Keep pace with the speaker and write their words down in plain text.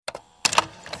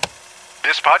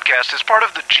This podcast is part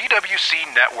of the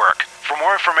GWC Network. For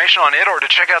more information on it or to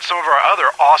check out some of our other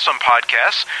awesome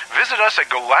podcasts, visit us at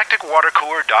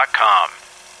galacticwatercooler.com.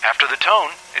 After the tone,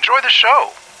 enjoy the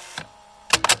show.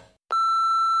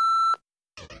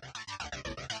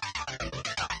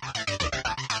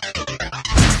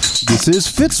 This is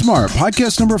FitSmart,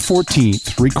 podcast number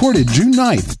 14th, recorded June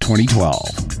 9th,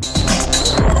 2012.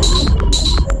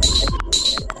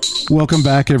 Welcome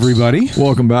back, everybody.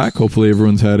 Welcome back. Hopefully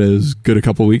everyone's had as good a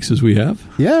couple weeks as we have.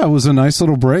 Yeah, it was a nice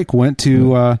little break. Went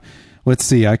to, let's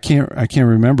see, I can't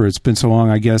remember. It's been so long.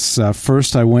 I guess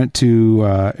first I went to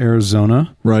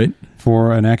Arizona. Right.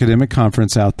 For an academic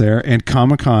conference out there, and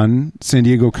Comic-Con,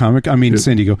 Phoenix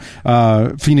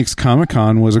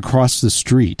Comic-Con was across the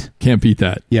street. Can't beat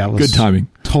that. Yeah, it was good timing.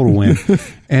 Total win.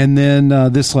 And then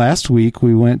this last week,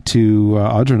 we went to,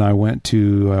 Audra and I went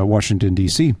to Washington,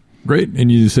 D.C. Great.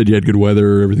 And you said you had good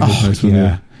weather, everything was nice.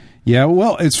 Yeah. Yeah,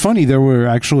 well, it's funny. There were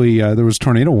actually, there was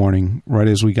tornado warning right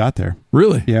as we got there.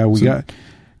 Really? Yeah, we got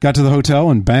to the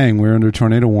hotel and bang, we were under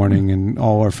tornado warning, and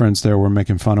all our friends there were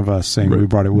making fun of us, saying we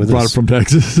brought it with us. Brought it from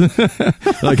Texas.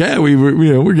 Like, hey,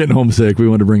 we're getting homesick. We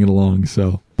wanted to bring it along.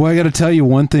 So, well, I got to tell you,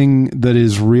 one thing that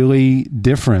is really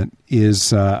different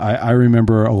is I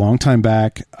remember a long time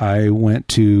back, I went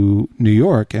to New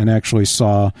York and actually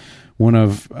saw one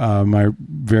of my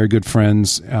very good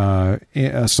friends,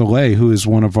 Soleil,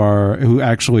 who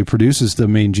actually produces the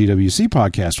main GWC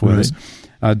podcast with us,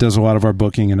 does a lot of our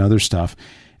booking and other stuff.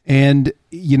 And,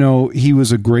 you know, he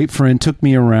was a great friend, took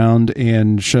me around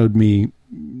and showed me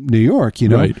New York, you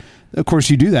know. Right. Of course,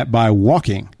 you do that by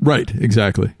walking. Right,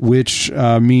 exactly. Which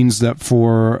means that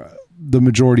for the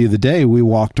majority of the day, we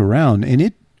walked around.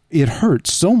 And it hurt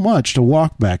so much to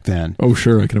walk back then. Oh,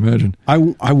 sure, I can imagine.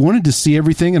 I wanted to see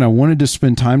everything, and I wanted to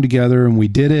spend time together, and we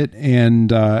did it.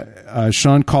 And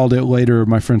Sean called it later,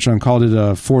 my friend Sean called it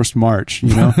a forced march,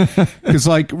 you know? Because,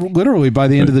 like, literally by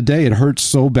the end of the day, it hurt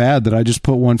so bad that I just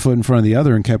put one foot in front of the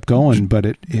other and kept going, but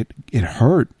it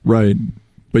hurt. Right.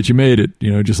 But you made it,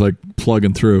 you know, just like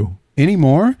plugging through.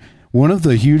 Anymore? One of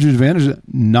the huge advantages,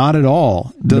 not at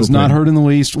all. Does not hurt in the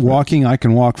least. Walking, I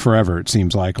can walk forever, it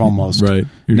seems like, almost. Right.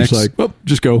 You're just like, well,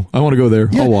 just go. I want to go there.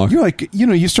 Yeah, I'll walk. You're like, you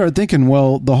know, you start thinking,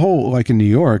 well, the whole, like in New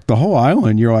York, the whole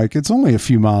island, you're like, it's only a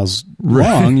few miles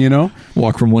long, you know?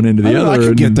 Walk from one end to the other. I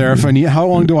could get there if I need. How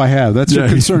long do I have? That's your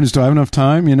concern, is do I have enough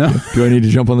time, you know? Do I need to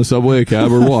jump on the subway, a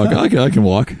cab, or walk? I can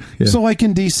walk. Yeah. So like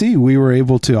in D.C., we were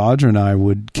able to, Audra and I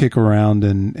would kick around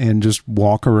and just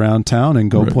walk around town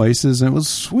and go places, and it was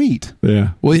sweet.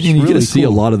 Yeah. Well, and you really get to see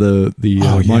a lot of the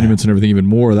monuments and everything even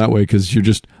more that way, because you're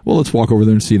just, well, let's walk over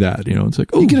there and see that. You know, it's like,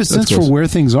 oh, you get a sense for where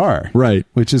things are. Right.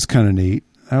 Which is kind of neat.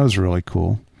 That was really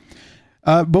cool.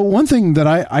 But one thing that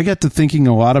I got to thinking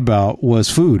a lot about was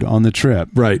food on the trip.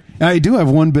 Right. I do have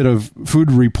one bit of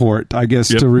food report, I guess,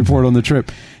 to report on the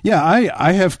trip. Yeah,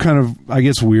 I have kind of, I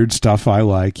guess, weird stuff I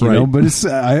like, you know, but it's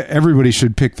everybody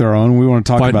should pick their own. We want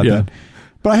to talk about that.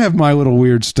 But I have my little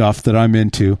weird stuff that I'm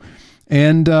into.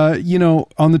 And, you know,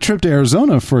 on the trip to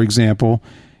Arizona, for example,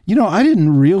 you know, I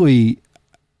didn't really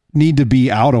need to be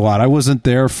out a lot. I wasn't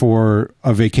there for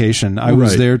a vacation. I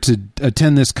was there to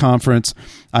attend this conference.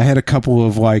 I had a couple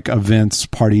of like events,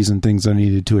 parties and things I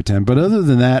needed to attend. But other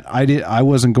than that, I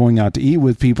wasn't going out to eat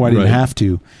with people. I didn't have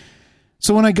to.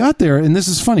 So when I got there, and this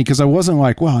is funny because I wasn't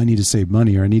like, well, I need to save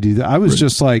money or I need to do that. I was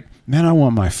just like, man, I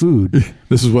want my food.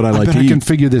 This is what I like to eat. I can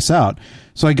figure this out.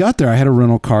 So I got there. I had a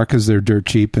rental car because they're dirt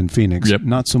cheap in Phoenix.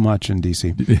 Not so much in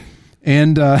D.C.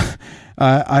 And I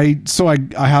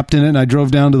hopped in it and I drove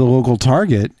down to the local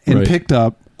Target and picked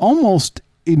up almost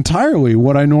entirely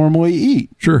what I normally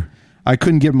eat. Sure. I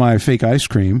couldn't get my fake ice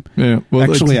cream. Yeah. Well,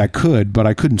 actually, I could, but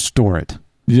I couldn't store it.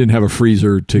 You didn't have a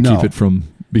freezer to keep it from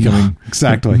becoming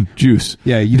juice.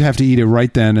 Yeah, you'd have to eat it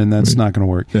right then, and that's not going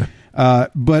to work. Yeah.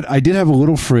 But I did have a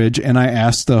little fridge, and I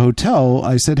asked the hotel,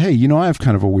 I said, hey, you know, I have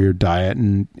kind of a weird diet,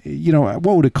 and, you know,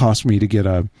 what would it cost me to get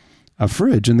a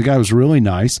fridge? And the guy was really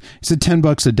nice. He said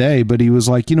 $10 a day, but he was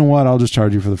like, you know what, I'll just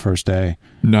charge you for the first day.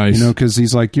 Nice. You know, because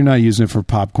he's like, you're not using it for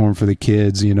popcorn for the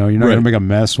kids, you know, you're not going to make a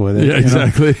mess with it. Yeah,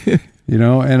 exactly. You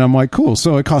know, and I'm like, cool.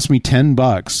 So it cost me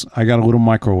 $10. I got a little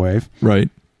microwave. Right.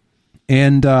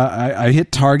 And I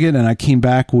hit Target, and I came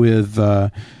back with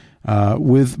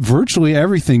virtually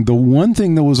everything. The one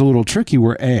thing that was a little tricky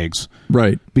were eggs.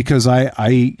 Right. Because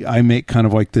I make kind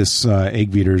of like this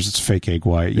egg beaters. It's fake egg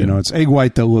white. You know, it's egg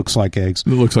white that looks like eggs.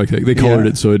 It looks like they colored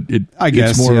it so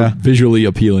it's more visually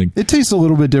appealing. It tastes a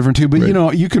little bit different too, but you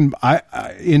know, you can.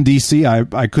 In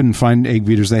DC, I couldn't find egg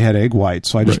beaters. They had egg white,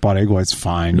 so I just bought egg whites.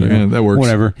 Fine, you know, that works.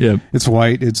 Whatever. Yeah, it's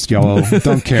white. It's yellow.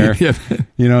 Don't care.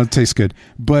 You know, it tastes good.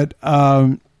 But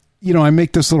you know, I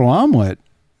make this little omelet.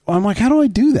 I'm like, how do I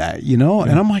do that? You know,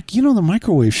 and I'm like, the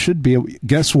microwave should be able,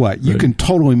 guess what? You can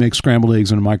totally make scrambled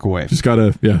eggs in a microwave. Just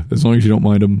gotta, as long as you don't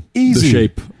mind them, easy. The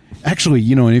shape. Actually,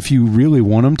 and if you really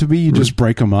want them to be, you just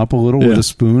break them up a little with a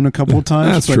spoon a couple of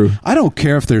times. That's true. I don't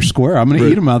care if they're square. I'm going to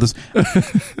eat them out of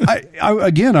this.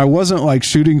 I wasn't like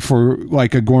shooting for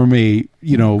like a gourmet,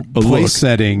 place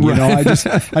setting. I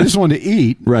just wanted to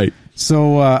eat. Right.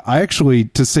 So I actually,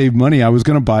 to save money, I was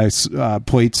going to buy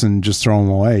plates and just throw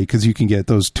them away because you can get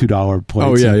those $2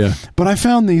 plates. Oh, yeah. But I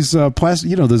found these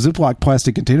plastic, the Ziploc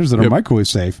plastic containers that are microwave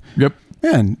safe. Yep.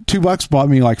 And $2 bought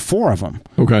me like 4 of them.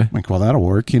 Okay. I'm like, well, that'll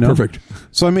work, Perfect.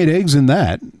 So I made eggs in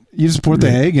that. You just put the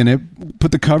egg in it,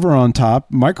 put the cover on top,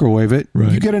 microwave it,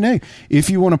 you get an egg. If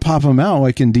you want to pop them out,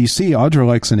 like in D.C., Audra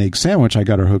likes an egg sandwich. I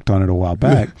got her hooked on it a while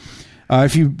back.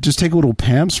 If you just take a little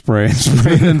Pam spray and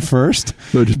spray it in first,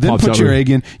 so then put your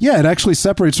egg in. Yeah, it actually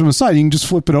separates from the side. You can just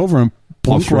flip it over and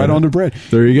plunk right onto bread.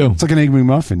 There you go. It's like an Egg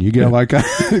McMuffin. You get like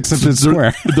except it's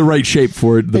square. The right shape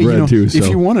for the bread too. So. If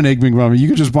you want an Egg McMuffin, you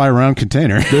can just buy a round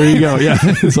container. There you go. Yeah,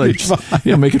 it's like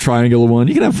make a triangular one.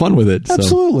 You can have fun with it.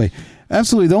 Absolutely. So.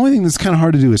 Absolutely. The only thing that's kind of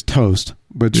hard to do is toast,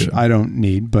 which I don't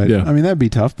need. But I mean, that'd be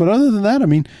tough. But other than that, I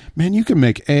mean, man, you can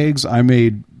make eggs. I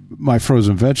made my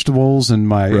frozen vegetables and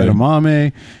my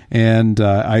edamame, and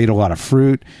I eat a lot of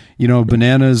fruit.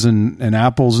 Bananas and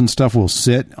apples and stuff will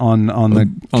sit on the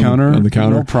counter. On the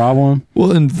counter. No problem.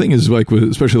 Well, and the thing is,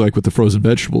 especially with the frozen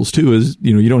vegetables too, is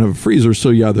you don't have a freezer,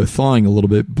 so they're thawing a little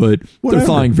bit, but they're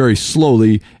thawing very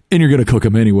slowly, and you're going to cook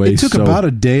them anyway. It took about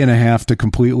a day and a half to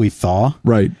completely thaw.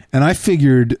 Right. And I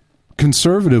figured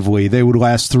conservatively they would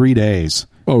last 3 days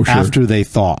after they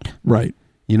thawed. Right.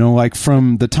 Like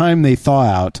from the time they thaw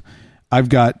out, I've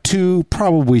got 2,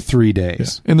 probably 3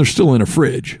 days. Yeah. And they're still in a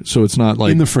fridge, so it's not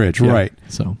like... In the fridge, right.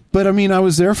 So, but, I mean, I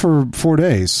was there for 4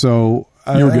 days, so...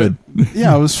 You were good.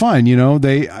 Yeah, it was fine,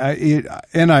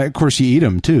 of course, you eat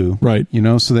them, too. Right.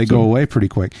 So they go away pretty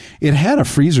quick. It had a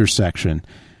freezer section.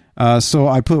 So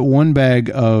I put 1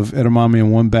 bag of edamame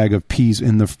and 1 bag of peas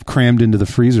crammed into the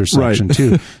freezer section,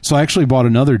 too. So I actually bought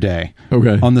another day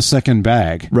on the second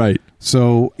bag. Right.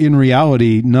 So in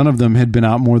reality, none of them had been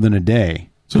out more than a day,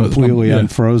 completely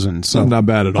unfrozen. So not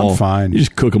bad at all. I'm fine. You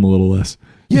just cook them a little less.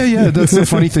 Yeah. That's the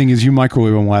funny thing is you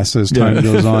microwave them less as time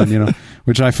goes on,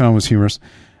 which I found was humorous.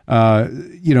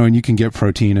 And you can get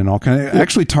protein and all kind of.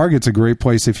 Actually, Target's a great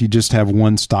place if you just have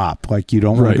one stop. Like you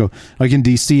don't want to go. Like in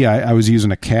DC, I was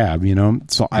using a cab.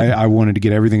 So I wanted to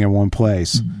get everything in one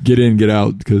place. Get in, get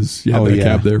out, because you have that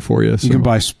cab there for you. So. You can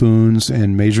buy spoons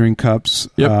and measuring cups.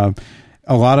 Yep.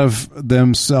 A lot of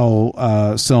them sell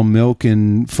milk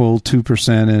in full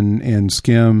 2% and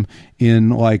skim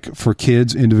in for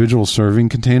kids individual serving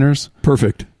containers.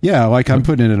 Perfect. Yeah, I'm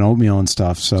putting it in oatmeal and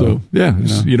stuff. So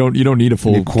you don't need a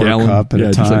full quarter cup at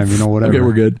a time. Whatever. Okay,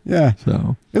 we're good. Yeah.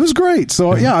 So it was great.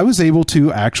 So I was able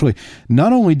to actually.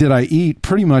 Not only did I eat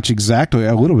pretty much exactly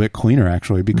a little bit cleaner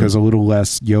actually because a little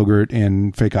less yogurt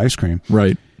and fake ice cream.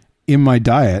 Right. In my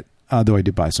diet, though I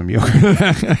did buy some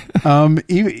yogurt.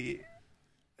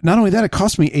 Not only that, it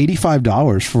cost me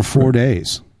 $85 for 4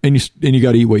 days. And you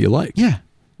got to eat what you like. Yeah.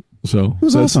 So it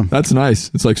was awesome. That's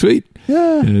nice. It's sweet.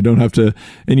 Yeah. And you don't have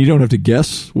to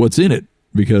guess what's in it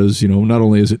because, not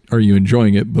only are you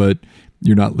enjoying it, but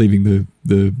you're not leaving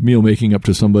the meal making up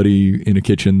to somebody in a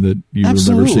kitchen that you will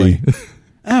never see.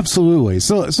 Absolutely.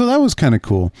 So that was kind of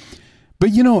cool. But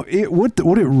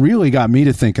what it really got me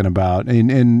to thinking about,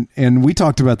 and we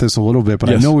talked about this a little bit,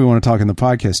 but I know we want to talk in the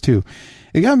podcast too.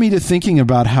 It got me to thinking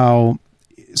about how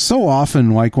so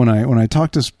often, when I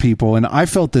talk to people, and I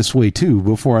felt this way too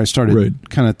before I started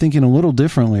kind of thinking a little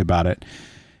differently about it.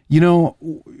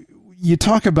 You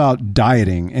talk about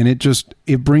dieting, and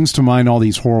it brings to mind all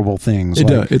these horrible things.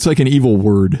 It's like an evil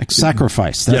word.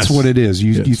 Sacrifice. That's what it is.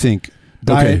 You think.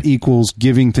 Diet equals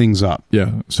giving things up.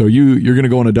 Yeah. So you're going to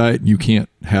go on a diet. You can't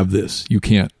have this. You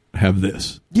can't have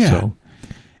this. Yeah. So.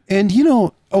 And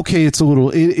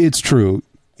it's true.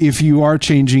 If you are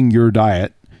changing your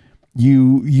diet,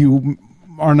 you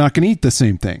are not going to eat the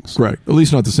same things. Correct. At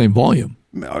least not the same volume.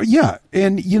 Yeah.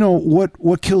 And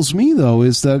what kills me though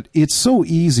is that it's so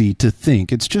easy to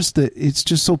think. It's just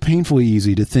so painfully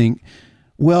easy to think,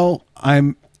 well,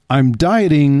 I'm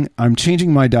dieting, I'm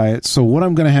changing my diet, so what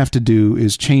I'm going to have to do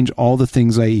is change all the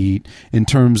things I eat in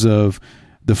terms of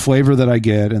the flavor that I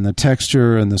get and the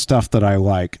texture and the stuff that I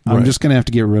like. I'm just going to have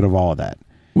to get rid of all of that.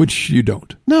 Which you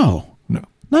don't. No.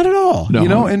 Not at all.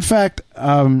 No. In fact,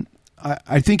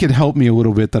 I think it helped me a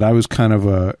little bit that I was kind of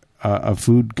a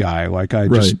food guy.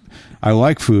 I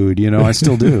like food, I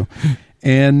still do.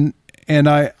 And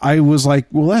I was like,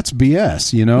 well, that's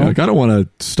BS, you know? Like, I don't want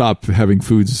to stop having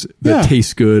foods that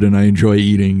taste good and I enjoy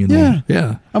eating. And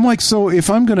I'm like, so if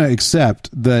I'm going to accept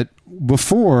that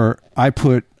before I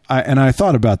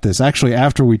thought about this, actually,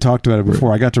 after we talked about it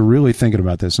before, I got to really thinking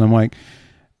about this. And I'm like,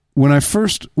 when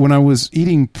I was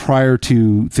eating prior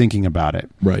to thinking about it,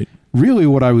 right. Really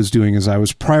what I was doing is I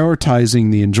was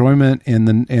prioritizing the enjoyment and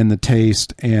the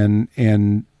taste and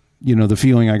you know, the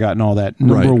feeling I got and all that.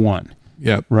 Number one.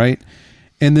 Yeah. Right.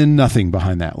 And then nothing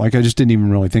behind that. Like, I just didn't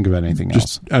even really think about anything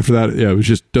else. After that, it was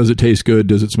just, does it taste good?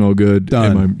 Does it smell good?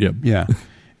 Done. Yeah.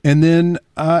 And then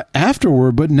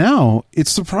afterward, but now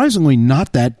it's surprisingly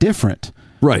not that different.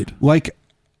 Right. Like,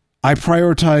 I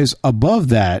prioritize above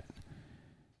that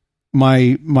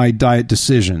my diet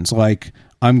decisions. Like,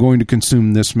 I'm going to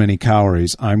consume this many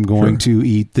calories. I'm going to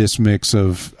eat this mix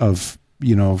of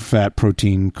you know, fat,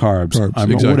 protein, carbs.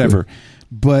 Exactly. Whatever.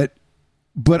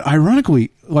 But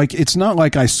ironically, like, it's not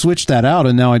like I switched that out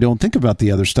and now I don't think about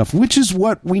the other stuff, which is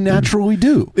what we naturally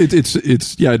do. It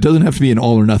doesn't have to be an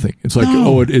all or nothing. It's like,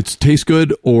 it tastes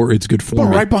good or it's good for me.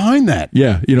 Right behind that.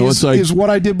 Yeah. You know, it's like, is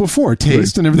what I did before,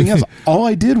 taste and everything else. All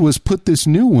I did was put this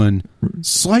new one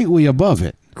slightly above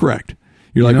it. Correct.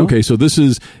 You're like, okay, so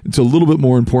it's a little bit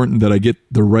more important that I get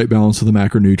the right balance of the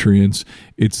macronutrients.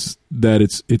 It's that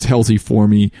it's healthy for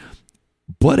me,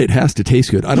 but it has to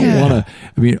taste good. I don't want to,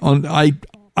 I mean,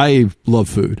 I love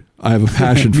food. I have a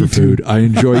passion for food. I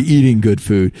enjoy eating good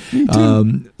food.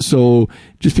 So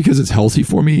just because it's healthy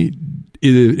for me,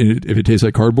 if it tastes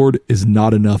like cardboard, is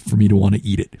not enough for me to want to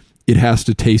eat it. It has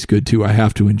to taste good too. I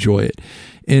have to enjoy it.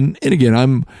 And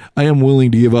again, I am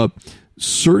willing to give up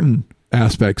certain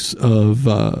aspects of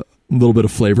a little bit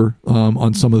of flavor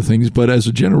on some of the things, but as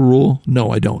a general rule,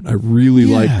 no, I don't. I really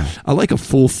like a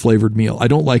full flavored meal. I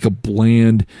don't like a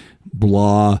bland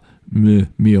blah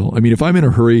meal. I mean, if I'm in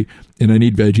a hurry and I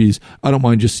need veggies, I don't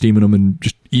mind just steaming them and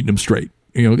just eating them straight.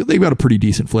 You know, they've got a pretty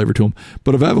decent flavor to them.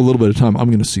 But if I have a little bit of time, I'm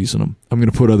going to season them. I'm going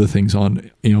to put other things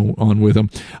on with them.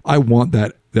 I want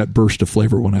that burst of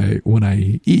flavor when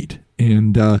I eat.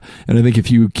 And I think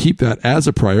if you keep that as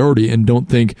a priority and don't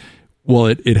think, well,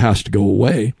 it has to go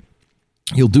away,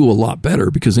 you'll do a lot better,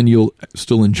 because then you'll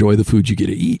still enjoy the food you get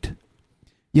to eat.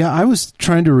 Yeah, I was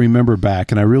trying to remember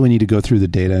back, and I really need to go through the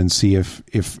data and see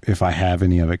if I have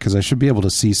any of it, because I should be able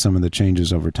to see some of the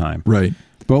changes over time. Right.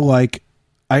 But like,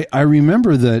 I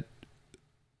remember that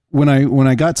when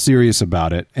I got serious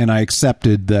about it and I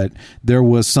accepted that there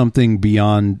was something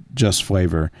beyond just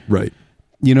flavor. Right.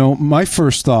 You know, my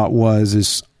first thought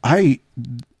was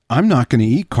I'm not going to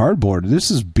eat cardboard. This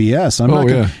is BS.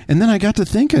 And then I got to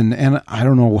thinking, and I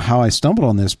don't know how I stumbled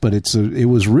on this, but it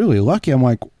was really lucky. I'm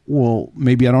like, well,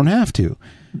 maybe I don't have to.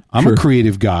 I'm a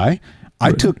creative guy.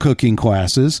 I took cooking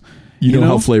classes. You know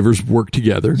how flavors work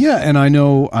together. Yeah, and I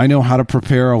know how to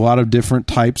prepare a lot of different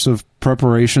types of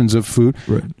preparations of food.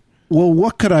 Right. Well,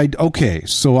 what could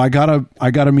so I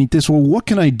gotta meet this. Well, what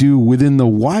can I do within the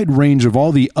wide range of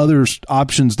all the other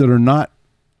options that are not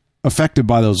affected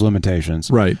by those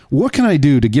limitations? Right. What can I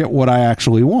do to get what I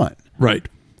actually want? Right.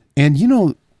 And, you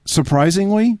know,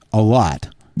 surprisingly, a lot.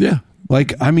 Yeah.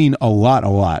 Like, I mean, a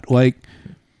lot. Like,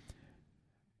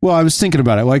 well, I was thinking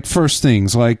about it. Like, first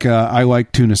things, like, I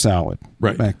like tuna salad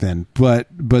back then. But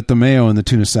the mayo in the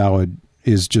tuna salad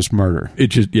is just murder. It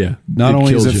just, Not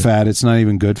only is it fat, it's not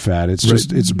even good fat. It's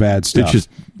just, it's bad stuff. It's just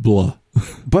blah.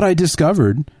 But I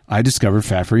discovered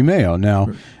fat-free mayo. Now,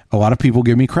 a lot of people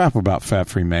give me crap about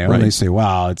fat-free mayo, and they say,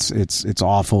 "Wow, it's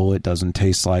awful. It doesn't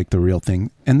taste like the real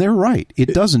thing." And they're right.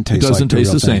 It doesn't taste like the real thing. It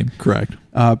doesn't taste the same.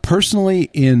 Correct.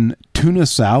 Personally, in tuna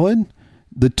salad,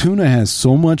 the tuna has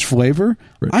so much flavor.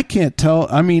 Right. I can't tell.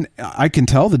 I mean, I can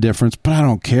tell the difference, but I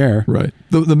don't care. Right.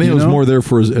 The mayo is more there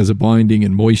for as a binding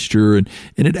and moisture, and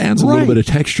it adds a little bit of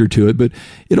texture to it. But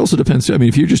it also depends. I mean,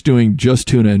 if you're just doing just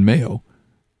tuna and mayo,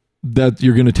 that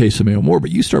you're going to taste the mayo more.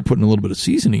 But you start putting a little bit of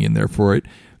seasoning in there for it,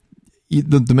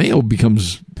 the mayo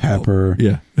becomes pepper.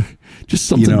 Just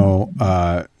something. You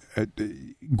know,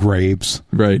 grapes.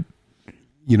 Right.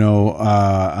 You know,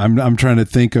 I'm trying to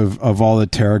think of all the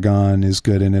tarragon is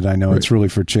good in it. I know it's really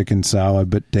for chicken salad,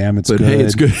 but damn, it's good. Hey,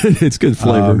 it's good. It's good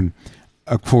flavor.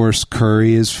 Of course,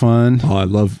 curry is fun. Oh, I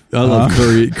love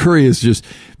curry. Curry is just,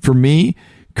 for me,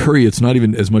 curry, it's not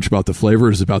even as much about the flavor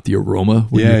as about the aroma.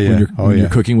 When you're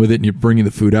cooking with it and you're bringing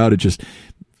the food out, it just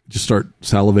start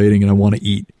salivating and I want to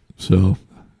eat. So,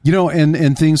 you know,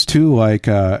 and things too, like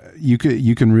you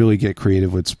can really get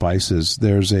creative with spices.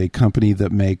 There's a company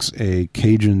that makes a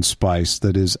Cajun spice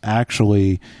that is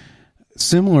actually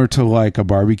similar to like a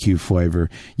barbecue flavor.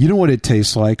 You know what it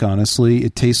tastes like? Honestly,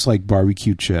 it tastes like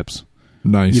barbecue chips.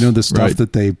 Nice. You know, the stuff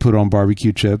that they put on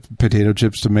potato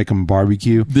chips to make them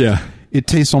barbecue. Yeah. It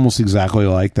tastes almost exactly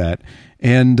like that.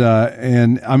 And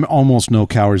I'm almost no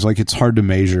calories. Like, it's hard to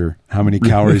measure how many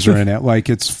calories are in it. Like,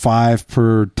 it's 5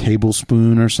 per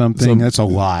tablespoon or something. That's a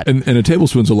lot. And a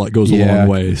tablespoon's a lot, goes a long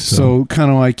way. So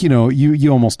kind of like, you know,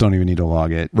 you almost don't even need to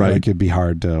log it. Right. Like, it'd be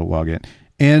hard to log it.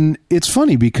 And it's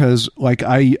funny because, like,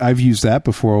 I've used that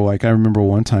before. Like, I remember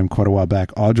one time quite a while back,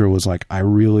 Audra was like, I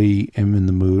really am in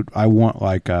the mood. I want,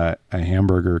 like, a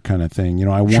hamburger kind of thing. You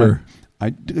know, I want... Sure.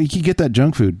 You get that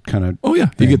junk food kind of... Oh, yeah.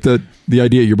 thing. You get the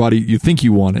idea. Your body, you think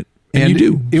you want it. And you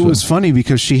do. It was funny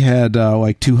because she had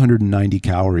like 290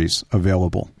 calories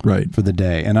available for the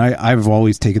day. And I've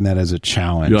always taken that as a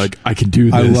challenge. You're like, I can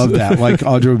do this. I love that. Like,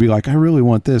 Audra would be like, I really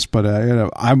want this, but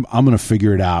I'm going to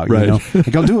figure it out. You know?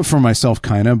 Like, I'll do it for myself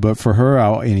kind of, but for her,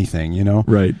 anything, you know?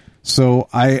 Right. So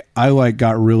I like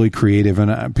got really creative,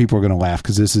 and people are going to laugh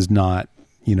because this is not,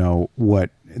 you know,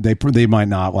 what... They might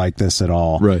not like this at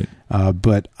all. Right.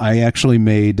 But I actually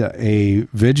made a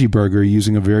veggie burger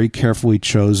using a very carefully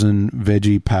chosen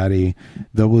veggie patty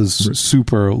that was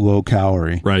super low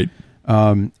calorie. Right.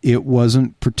 It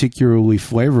wasn't particularly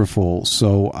flavorful,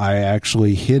 so I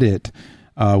actually hit it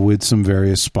with some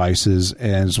various spices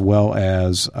as well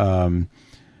as some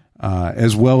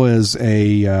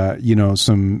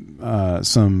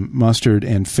mustard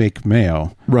and fake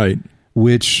mayo. Right.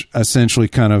 Which essentially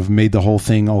kind of made the whole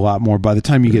thing a lot more. By the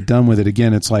time you get done with it,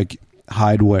 again, it's like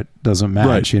hide what doesn't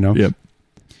match, you know? Yep.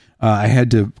 I had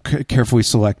to carefully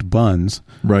select buns,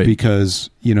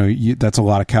 because, you know, that's a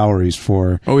lot of calories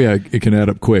for... Oh, yeah, it can add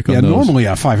up quick on those. Normally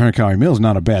a 500-calorie meal is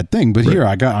not a bad thing, but here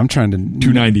I'm trying to...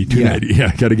 290,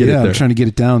 got to get it there. I'm trying to get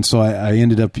it down, so I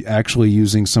ended up actually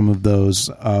using some of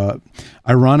those...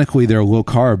 ironically, they're low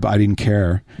carb. I didn't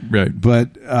care. Right.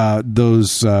 But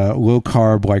those low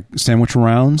carb, like sandwich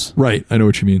rounds... Right, I know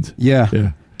what you mean.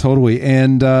 Yeah, totally.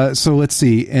 And so let's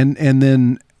see. And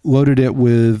then... loaded it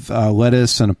with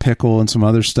lettuce and a pickle and some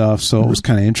other stuff, so it was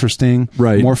kind of interesting.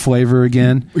 Right. More flavor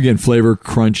again. Flavor,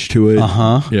 crunch to it.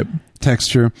 Yep.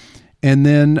 Texture. And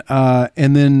then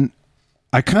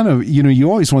I kind of, you know,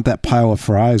 you always want that pile of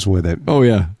fries with it. Oh,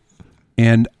 yeah.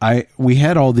 And we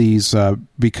had all these,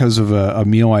 because of a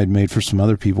meal I'd made for some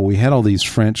other people, we had all these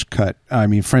French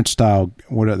style,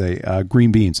 what are they?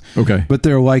 Green beans. Okay. But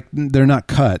they're not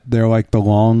cut. They're like the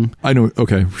long. I know.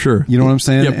 Okay, sure. You know what I'm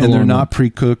saying? Yep, and they're not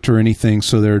pre-cooked or anything,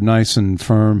 so they're nice and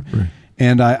firm. Right.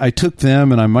 And I took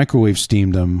them and I microwave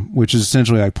steamed them, which is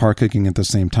essentially like par cooking at the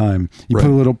same time. You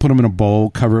put them in a bowl,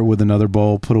 cover it with another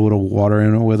bowl, put a little water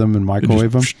in it with them, and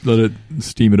microwave them. Let it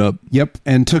steam it up. Yep,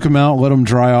 and took them out, let them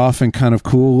dry off, and kind of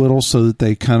cool a little so that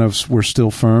they kind of were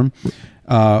still firm.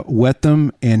 Wet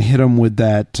them and hit them with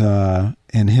that.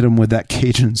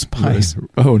 Cajun spice.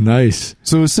 Oh, nice.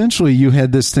 So essentially, you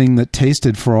had this thing that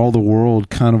tasted for all the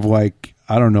world, kind of like,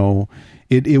 I don't know.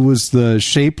 It was the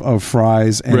shape of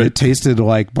fries, and it tasted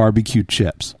like barbecue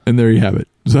chips. And there you have it.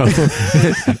 So,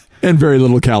 and very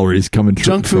little calories coming.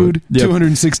 Junk food,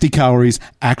 260 calories,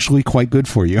 actually quite good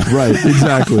for you. Right,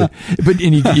 exactly. But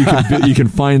you can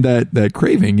find that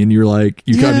craving, and you're like,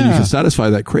 you can satisfy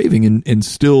that craving and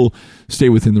still stay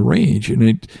within the range.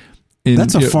 And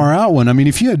that's a far out one. I mean,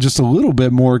 if you had just a little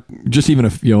bit more, just even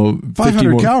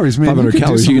 500 calories, man, 500 you could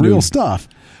do some real stuff.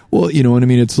 Well, you know, and I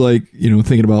mean, it's like, you know,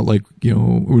 thinking about like, you know,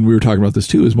 when we were talking about this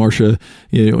too, is Marcia,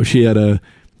 you know, she had a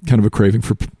kind of a craving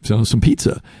for some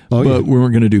pizza, but we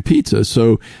weren't going to do pizza.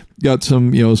 So got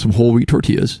some whole wheat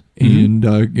tortillas and,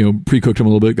 pre-cooked them a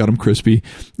little bit, got them crispy,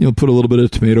 put a little bit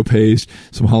of tomato paste,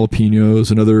 some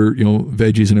jalapenos and other,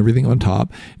 veggies and everything on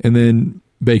top. And then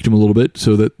baked them a little bit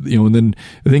so that, and then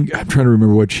I think I'm trying to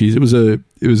remember what cheese. It was a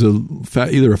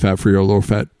fat, either a fat-free or low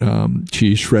fat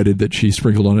cheese shredded that she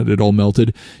sprinkled on it. It all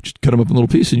melted. Just cut them up in little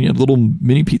pieces, and you had little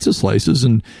mini pizza slices.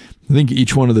 And I think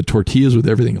each one of the tortillas with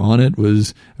everything on it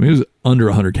was under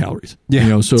 100 calories.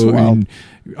 Yeah, so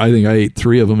I think I ate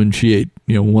 3 of them, and she ate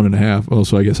 1.5. Oh,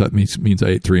 so I guess that means I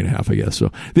ate 3.5. I guess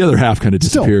so. The other half kind of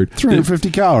disappeared. Still 350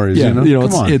 calories. Yeah,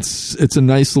 it's a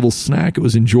nice little snack. It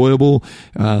was enjoyable.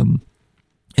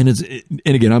 And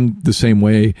again, I'm the same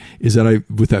way, is that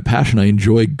with that passion, I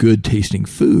enjoy good tasting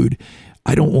food.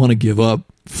 I don't want to give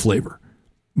up flavor,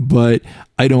 but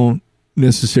I don't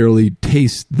necessarily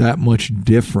taste that much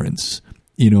difference,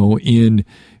 in,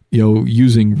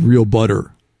 using real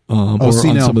butter, on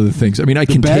some of the things. I mean, I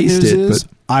can taste it,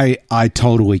 but I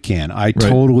totally can. I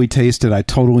totally taste it. I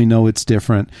totally know it's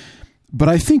different, but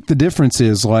I think the difference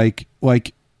is like,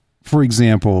 for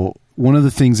example, one of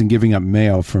the things in giving up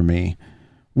mayo for me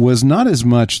was not as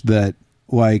much that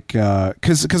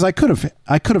because I could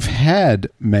have had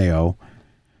mayo,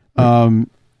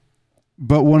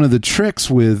 But one of the tricks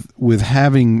with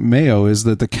having mayo is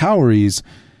that the calories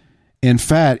and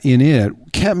fat in it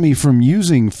kept me from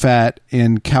using fat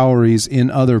and calories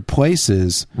in other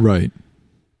places. Right.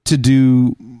 To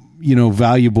do,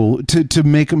 valuable, to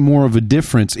make more of a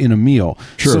difference in a meal.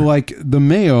 Sure. So like the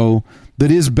mayo that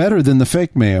is better than the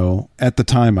fake mayo, at the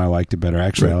time I liked it better.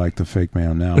 Actually, right. I like the fake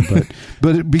mayo now,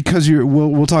 but because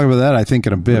we'll talk about that I think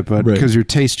in a bit, but because your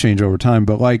tastes change over time.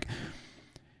 But like,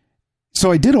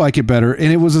 so I did like it better,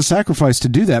 and it was a sacrifice to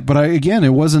do that. But it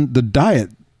wasn't the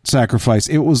diet sacrifice.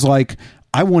 It was like,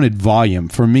 I wanted volume.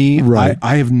 For me, right.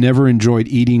 I have never enjoyed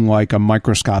eating like a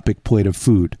microscopic plate of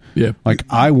food. Yeah. Like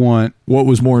I want what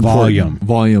was more volume. important,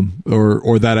 volume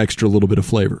or that extra little bit of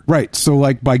flavor. Right. So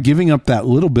like by giving up that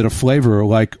little bit of flavor,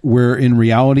 like where in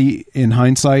reality, in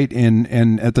hindsight,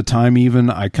 and at the time even,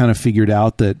 I kind of figured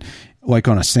out that like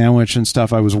on a sandwich and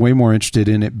stuff, I was way more interested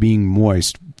in it being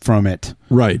moist from it.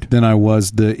 Right. Than I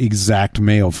was the exact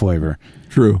mayo flavor.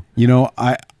 True.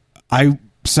 I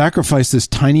sacrificed this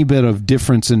tiny bit of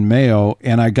difference in mayo,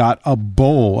 and I got a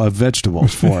bowl of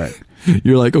vegetables for it.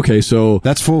 You're like, okay, so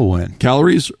that's full win.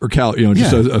 Calories or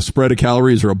just a spread of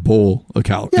calories or a bowl of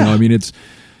calories. Yeah. I mean, it's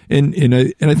and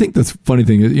I think the funny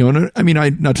thing is, I mean, I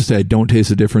not to say I don't taste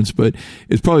the difference, but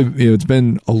it's probably it's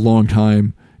been a long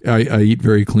time. I eat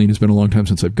very clean. It's been a long time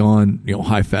since I've gone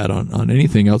high fat on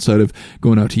anything outside of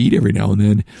going out to eat every now and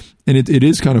then, and it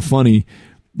is kind of funny.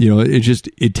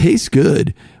 It tastes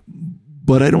good,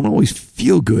 but I don't always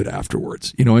feel good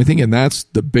afterwards. I think, and that's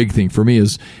the big thing for me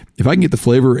is if I can get the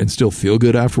flavor and still feel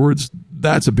good afterwards,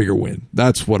 that's a bigger win.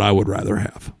 That's what I would rather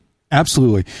have.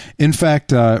 Absolutely. In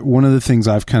fact, one of the things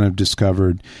I've kind of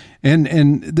discovered,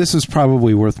 and this is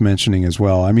probably worth mentioning as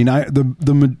well. I mean,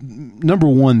 the number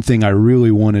one thing I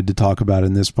really wanted to talk about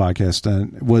in this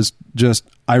podcast was just,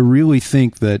 I really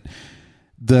think that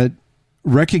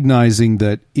recognizing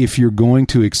that if you're going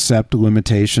to accept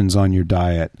limitations on your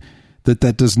diet,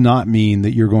 that does not mean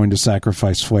that you're going to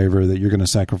sacrifice flavor, that you're going to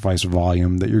sacrifice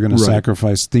volume, that you're going to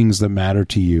sacrifice things that matter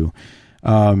to you.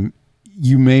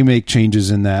 You may make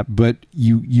changes in that, but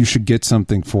you should get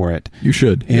something for it. You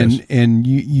should. And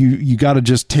you got to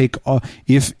just take,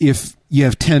 if you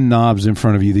have 10 knobs in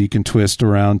front of you that you can twist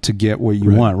around to get what you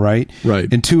want, right? Right.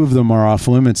 And 2 of them are off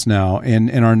limits now.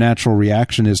 And our natural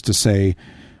reaction is to say,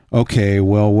 okay,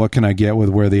 well, what can I get with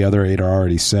where the other 8 are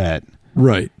already set?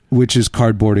 Right. Which is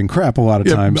cardboard and crap a lot of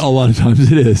times. A lot of times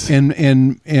it is.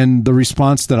 And the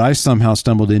response that I somehow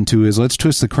stumbled into is, let's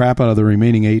twist the crap out of the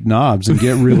remaining 8 knobs and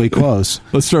get really close.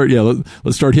 Let's start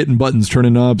hitting buttons,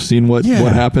 turning knobs, seeing what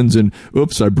happens, and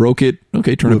oops, I broke it.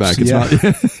 Okay, turn it back. It's not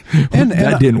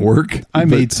that didn't work. I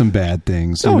made some bad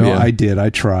things. I did. I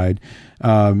tried.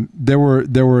 There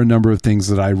were a number of things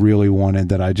that I really wanted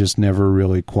that I just never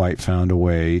really quite found a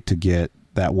way to get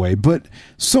that way. But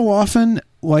so often,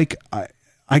 like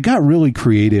I got really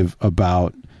creative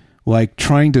about like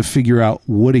trying to figure out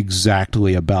what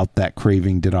exactly about that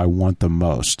craving did I want the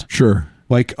most. Sure.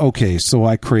 Like, okay, so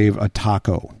I crave a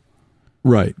taco.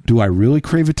 Right. Do I really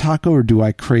crave a taco, or do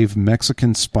I crave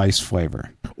Mexican spice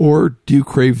flavor? Or do you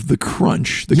crave the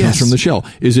crunch that comes from the shell?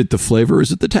 Is it the flavor? Or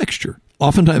is it the texture?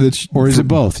 Oftentimes it's... Or is it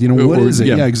both? What is it?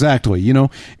 Yeah, exactly.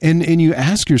 And you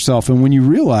ask yourself, and when you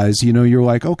realize, you're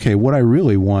like, okay, what I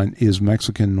really want is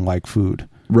Mexican-like food.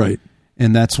 Right.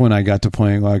 And that's when I got to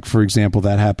playing, like, for example,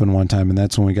 that happened one time, and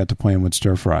that's when we got to playing with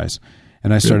stir fries.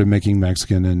 And I started making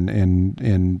Mexican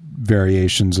and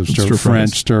variations of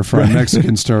French stir fry,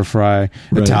 Mexican stir fry,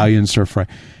 Italian stir fry.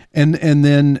 And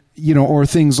then, or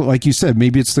things like you said,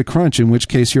 maybe it's the crunch, in which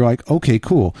case you're like, okay,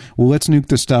 cool. Well, let's nuke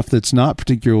the stuff that's not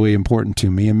particularly important to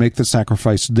me and make the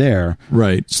sacrifice there.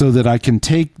 Right. So that I can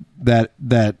take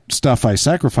that stuff I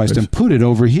sacrificed and put it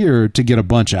over here to get a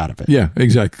bunch out of it. Yeah,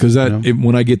 exactly. Because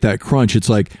when I get that crunch, it's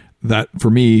like that for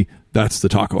me, that's the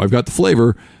taco. I've got the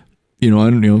flavor. I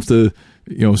don't know if the,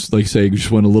 like you say, just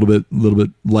went a little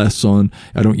bit less on.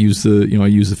 I don't use I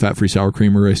use the fat-free sour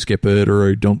cream, or I skip it, or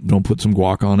I don't put some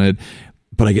guac on it.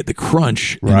 But I get the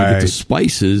crunch and I get the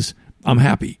spices. I'm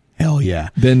happy. Hell yeah.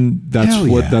 Then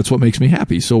that's what makes me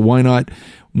happy. So why not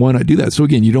do that? So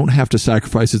again, you don't have to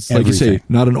sacrifice. It's like everything. You say,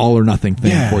 not an all or nothing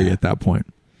thing for you at that point.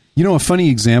 A funny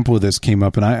example of this came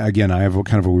up, and I have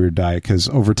kind of a weird diet because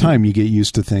over time you get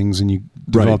used to things and you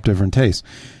develop different tastes.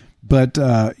 But,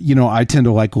 I tend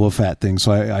to like low-fat things.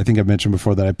 So I think I've mentioned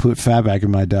before that I put fat back in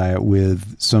my diet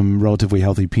with some relatively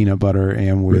healthy peanut butter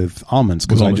and with almonds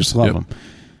because I just love them.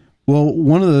 Well,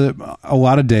 a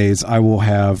lot of days I will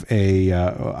have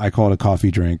I call it a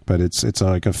coffee drink, but it's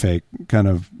like a fake kind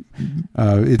of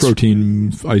It's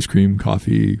protein, ice cream,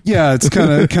 coffee. Yeah, it's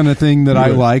kind of thing that I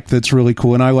like. That's really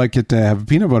cool, and I like it to have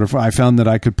peanut butter. I found that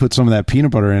I could put some of that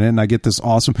peanut butter in it, and I get this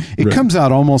awesome. It comes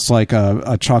out almost like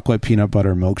a chocolate peanut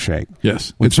butter milkshake.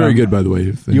 Yes, it's very good, by the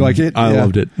way. You like it? I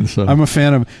loved it. So. I'm a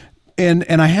fan of. And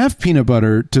I have peanut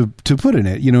butter to put in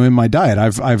it, in my diet.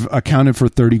 I've accounted for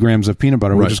 30 grams of peanut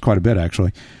butter, which is quite a bit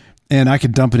actually. And I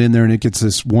could dump it in there and it gets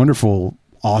this wonderful,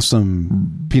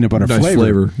 awesome peanut butter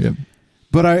flavor. Yeah.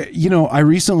 But I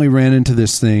recently ran into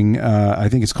this thing. I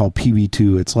think it's called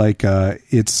PB2. It's like,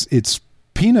 it's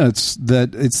peanuts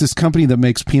it's this company that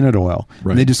makes peanut oil.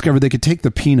 Right. And they discovered they could take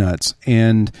the peanuts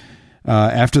and,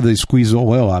 after they squeeze the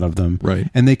oil out of them,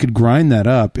 and they could grind that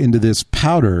up into this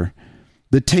powder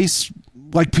that tastes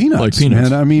like peanuts.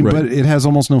 Man. I mean, but it has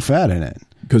almost no fat in it.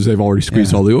 Because they've already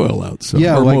squeezed all the oil out. So,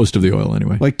 or most of the oil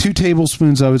anyway. Like 2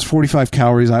 tablespoons of it's 45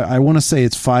 calories. I want to say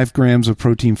it's 5 grams of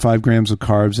protein, 5 grams of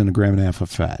carbs, and 1.5 grams of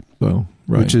fat. So,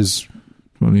 which is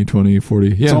 20, 20, 40.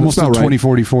 Yeah, it's almost a 20,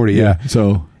 40, 40. Yeah.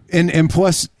 So. And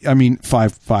plus, I mean,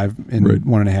 5 and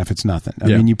 1.5, it's nothing. I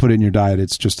mean, you put it in your diet,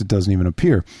 it doesn't even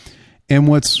appear. And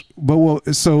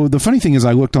so the funny thing is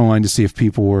I looked online to see if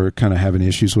people were kind of having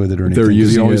issues with it or anything. They're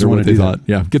using it or what they thought.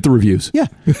 Yeah, get the reviews. Yeah.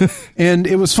 And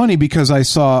it was funny because I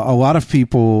saw a lot of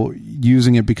people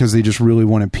using it because they just really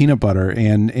wanted peanut butter,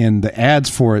 and the ads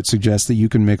for it suggest that you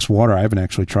can mix water. I haven't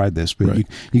actually tried this, but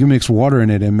you can mix water in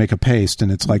it and make a paste,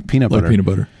 and it's like peanut butter. Like peanut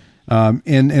butter.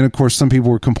 And of course, some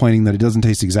people were complaining that it doesn't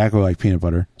taste exactly like peanut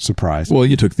butter. Surprise! Well,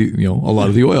 you took a lot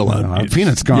of the oil out.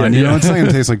 Peanut's gone. It's not going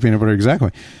to taste like peanut butter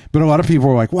exactly. But a lot of people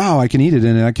were like, "Wow, I can eat it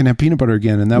and I can have peanut butter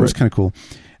again," and that was kind of cool.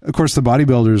 Of course, the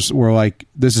bodybuilders were like,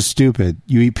 "This is stupid.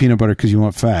 You eat peanut butter because you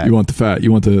want fat. You want the fat.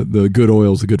 You want the good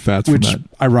oils, the good fats." Which, from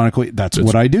that. Ironically, that's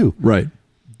what I do. Right.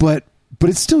 But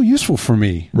it's still useful for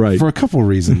me. Right. For a couple of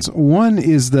reasons. One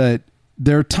is that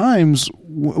there are times.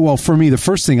 Well, for me, the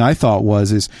first thing I thought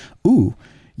is,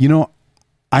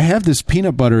 I have this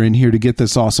peanut butter in here to get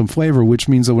this awesome flavor, which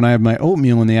means that when I have my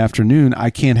oatmeal in the afternoon, I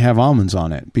can't have almonds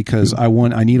on it because I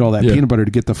need all that peanut butter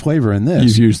to get the flavor in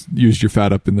this. You've used your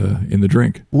fat up in the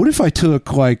drink. What if I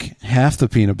took like half the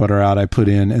peanut butter out I put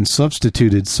in and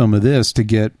substituted some of this to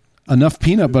get enough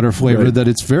peanut butter flavor that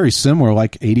it's very similar,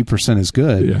 like 80% is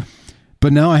good. Yeah.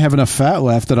 But now I have enough fat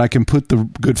left that I can put the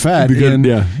good fat in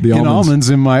almonds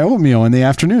in my oatmeal in the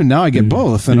afternoon. Now I get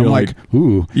both. And I'm like,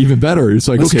 ooh. Even better. It's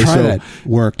like, let's try that.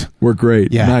 Worked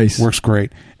great. Yeah. Nice. Works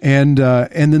great. And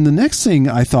then the next thing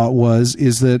I thought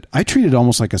is that I treat it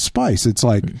almost like a spice. It's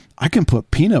like I can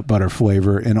put peanut butter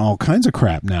flavor in all kinds of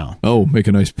crap now. Oh, make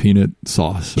a nice peanut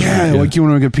sauce. Yeah. Like you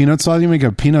want to make a peanut sauce? You make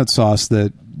a peanut sauce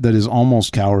that is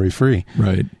almost calorie free.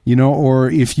 Right.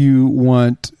 Or if you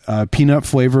want peanut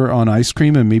flavor on ice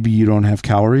cream and maybe you don't have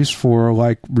calories for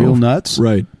like real nuts.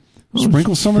 Right.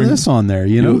 Sprinkle some of this on there,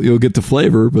 You'll get the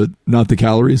flavor, but not the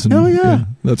calories. And, hell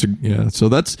yeah. So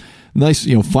that's nice,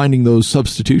 finding those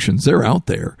substitutions. They're out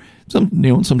there.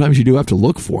 Sometimes you do have to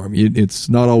look for them. It's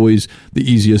not always the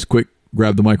easiest, quick,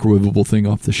 grab the microwavable thing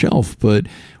off the shelf. But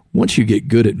once you get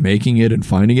good at making it and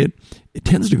finding it, it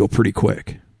tends to go pretty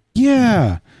quick.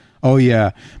 Yeah. Oh yeah,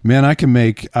 man! I can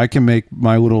make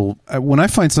my little. When I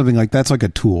find something like that's like a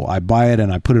tool, I buy it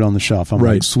and I put it on the shelf. I'm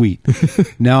like, sweet.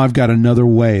 Now I've got another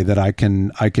way that I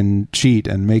can cheat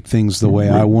and make things the way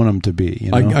I want them to be.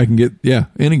 I can get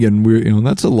and again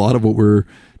that's a lot of what we're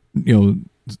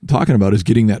talking about is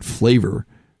getting that flavor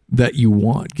that you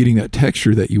want, getting that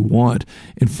texture that you want,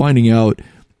 and finding out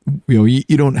you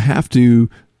don't have to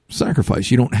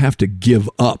sacrifice, you don't have to give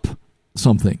up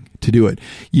something to do it.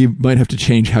 You might have to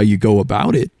change how you go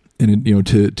about it and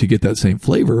to get that same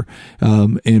flavor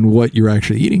and what you're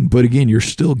actually eating. But again, you're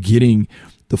still getting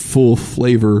the full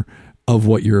flavor of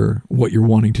what you're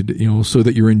wanting to do, so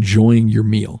that you're enjoying your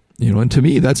meal. And to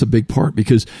me that's a big part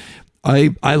because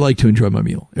I like to enjoy my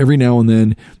meal. Every now and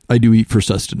then I do eat for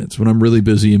sustenance. When I'm really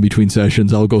busy in between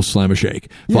sessions, I'll go slam a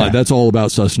shake. Yeah. That's all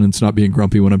about sustenance, not being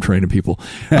grumpy when I'm training people,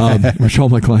 which all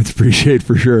my clients appreciate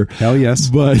for sure. Hell yes.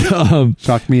 But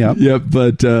chalk me up. Yeah,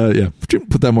 but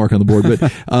put that mark on the board.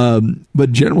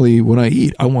 But generally when I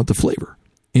eat, I want the flavor.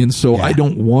 And so I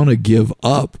don't want to give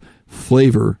up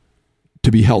flavor to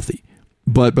be healthy.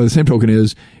 But by the same token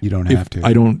is you don't have to.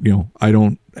 I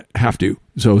don't have to.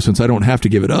 So since I don't have to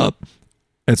give it up,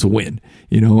 that's a win,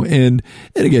 and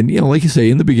again, like you say,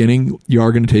 in the beginning, you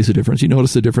are going to taste the difference. You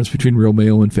notice the difference between real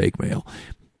mayo and fake mayo.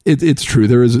 It's true.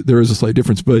 There is a slight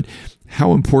difference, but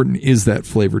how important is that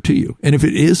flavor to you? And if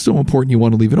it is so important, you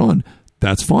want to leave it on,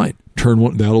 that's fine.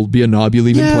 That'll be a knob you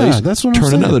leave in place. That's what I'm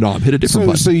saying. Turn another knob, hit a different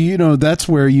button. So, that's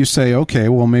where you say, okay,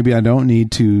 well, maybe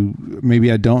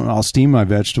I'll steam my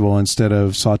vegetable instead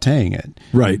of sauteing it.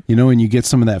 Right. And you get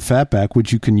some of that fat back,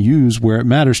 which you can use where it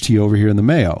matters to you over here in the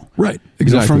mayo. Right.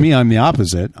 Exactly. For me, I'm the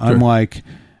opposite. Sure. I'm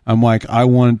like, I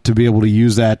want to be able to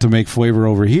use that to make flavor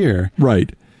over here.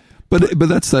 Right. But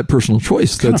that's that personal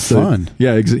choice. That's fun.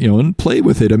 And play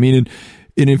with it. I mean,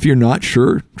 and if you're not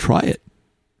sure, try it.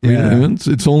 Yeah.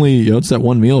 It's only, it's that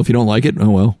one meal. If you don't like it,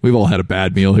 oh well, we've all had a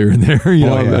bad meal here and there,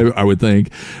 I would think.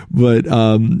 But,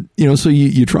 so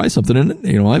you try something,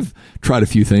 and, I've tried a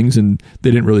few things and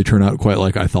they didn't really turn out quite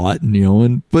like I thought,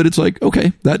 but it's like,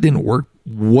 okay, that didn't work.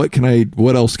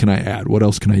 What else can I add? What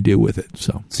else can I do with it?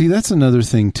 So, see, that's another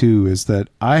thing too, is that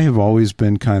I have always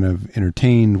been kind of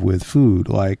entertained with food.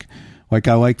 Like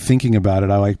I like thinking about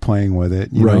it. I like playing with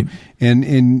it, you know? And,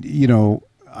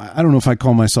 I don't know if I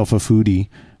call myself a foodie.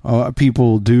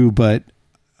 People do, but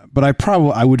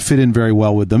I would fit in very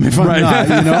well with them if I'm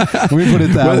not. Let me put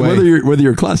it that way. Whether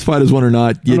you're classified as one or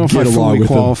not, you get along with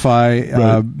qualify,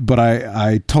 them. But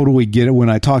I totally get it. When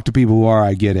I talk to people who are,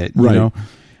 I get it.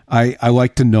 I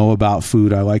like to know about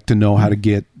food. I like to know how to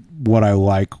get what I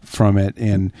like from it,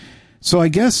 and so I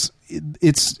guess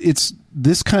it's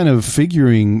this kind of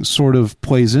figuring sort of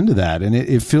plays into that, and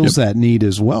it fills that need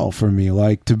as well for me,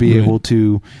 like to be able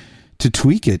to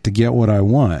tweak it to get what I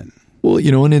want. Well,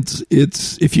 and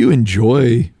it's if you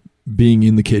enjoy being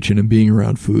in the kitchen and being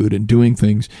around food and doing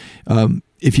things,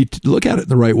 if you look at it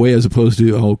the right way, as opposed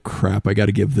to, oh crap, I got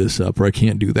to give this up, or I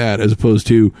can't do that, as opposed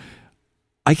to,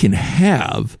 I can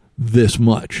have this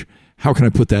much. How can I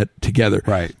put that together?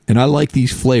 Right. And I like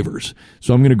these flavors,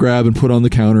 so I'm going to grab and put on the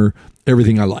counter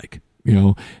everything I like.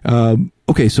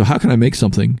 Okay, so how can I make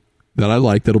something that I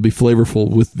like that'll be flavorful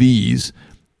with these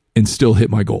and still hit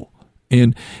my goal?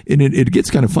 And it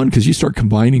gets kind of fun because you start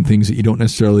combining things that you don't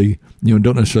necessarily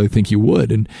think you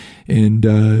would, and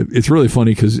it's really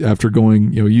funny because after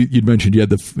going, you'd mentioned you had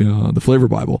the Flavor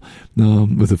Bible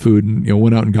with the food, and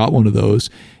went out and got one of those,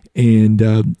 and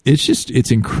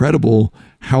it's incredible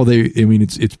how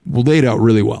it's laid out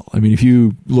really well. I mean, if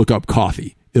you look up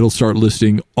coffee, it'll start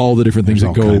listing all the different things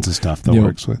that go. All kinds of stuff that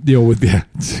works with.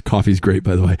 Coffee's great,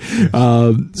 by the way.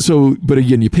 Yes. But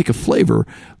again, you pick a flavor.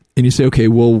 And you say, okay,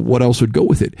 well, what else would go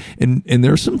with it? And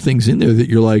there are some things in there that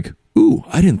you're like, ooh,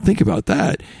 I didn't think about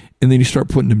that. And then you start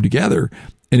putting them together,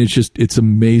 and it's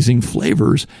amazing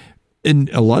flavors. And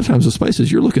a lot of times the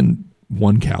spices, you're looking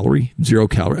 1 calorie, 0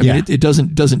 calorie. I mean, it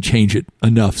doesn't change it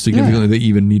enough significantly that you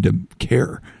even need to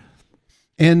care.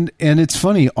 And it's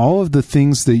funny, all of the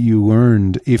things that you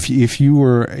learned, if you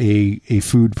were a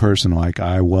food person like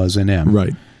I was and am,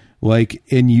 right?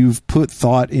 And you've put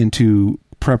thought into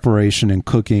preparation and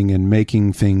cooking and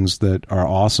making things that are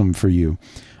awesome for you,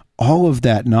 all of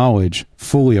that knowledge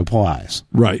fully applies.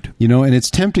 Right. And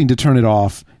it's tempting to turn it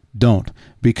off. Don't.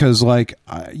 Because I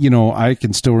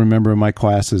can still remember in my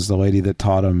classes, the lady that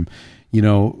taught them,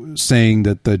 saying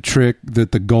that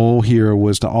the goal here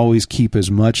was to always keep as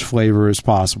much flavor as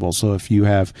possible. So if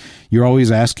you're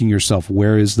always asking yourself,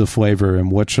 where is the flavor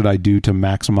and what should I do to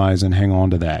maximize and hang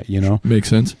on to that, Makes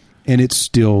sense. And it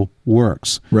still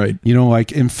works. Right.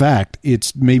 In fact,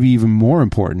 it's maybe even more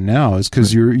important now is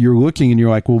because you're looking and you're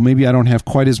like, well, maybe I don't have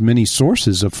quite as many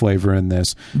sources of flavor in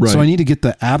this. Right. So I need to get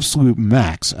the absolute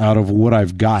max out of what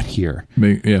I've got here.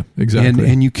 Yeah, exactly.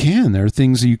 And you can. There are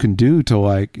things that you can do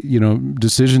to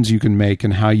decisions you can make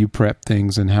and how you prep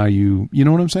things and how you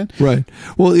know what I'm saying? Right.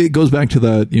 Well, it goes back to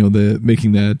that, the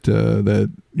making that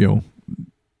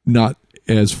not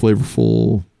as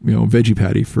flavorful, veggie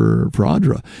patty for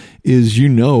Audra is,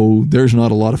 there's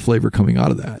not a lot of flavor coming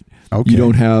out of that. Okay. You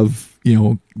don't have,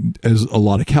 as a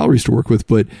lot of calories to work with,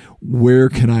 but where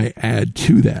can I add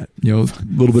to that? A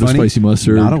little bit of spicy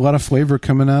mustard. Not a lot of flavor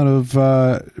coming out of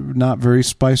not very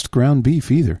spiced ground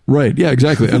beef either. Right. Yeah,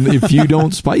 exactly. If you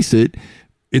don't spice it,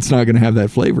 it's not going to have that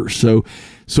flavor. So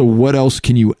what else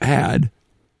can you add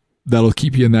that'll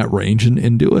keep you in that range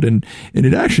and do it? And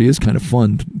it actually is kind of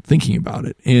fun thinking about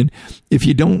it. And if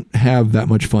you don't have that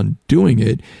much fun doing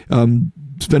it,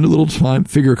 spend a little time,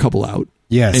 figure a couple out.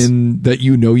 Yes. And that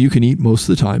you can eat most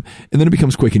of the time. And then it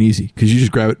becomes quick and easy because you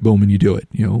just grab it, boom, and you do it.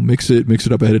 Mix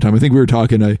it up ahead of time. I think we were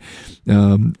talking,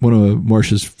 one of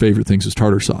Marcia's favorite things is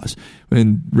tartar sauce.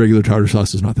 And regular tartar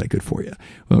sauce is not that good for you.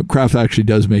 Kraft actually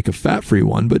does make a fat-free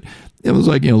one, but it was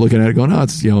like, looking at it going, not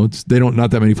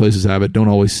that many places have it. Don't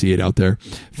always see it out there.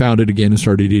 Found it again and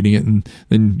started eating it. And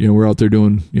then, we're out there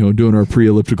doing our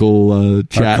pre-elliptical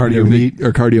chat. Our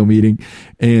cardio meeting.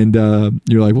 And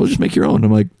you're like, well, just make your own.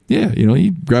 I'm like, yeah, you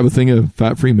you grab a thing of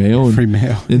fat-free mayo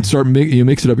and start you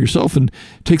mix it up yourself, and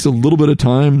it takes a little bit of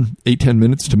time, 8-10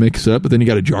 minutes to mix it up, but then you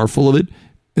got a jar full of it,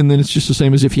 and then it's just the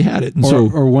same as if you had it. And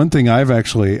or one thing I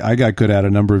got good at a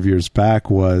number of years back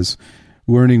was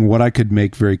learning what I could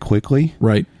make very quickly.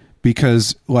 Right.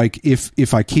 Because like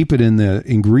if I keep it in the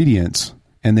ingredients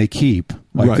and they keep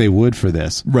like they would for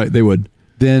this. Right, they would.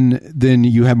 Then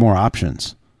you have more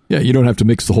options. Yeah, you don't have to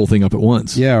mix the whole thing up at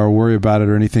once. Yeah, or worry about it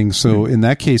or anything. So in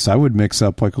that case, I would mix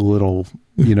up like a little,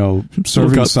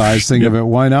 serving size thing of it.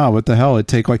 Why not? What the hell?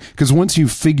 Because once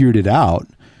you've figured it out,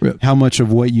 how much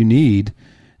of what you need,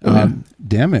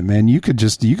 damn it, man, you could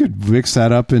mix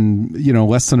that up in,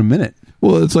 less than a minute.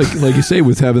 Well, it's like you say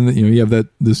with having you have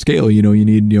the scale. You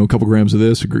need a couple grams of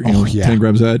this, 10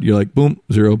 grams of that. You're like boom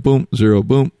 0, boom 0,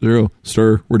 boom 0.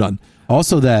 Stir, we're done.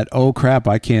 Also, that oh crap,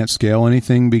 I can't scale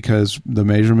anything because the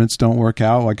measurements don't work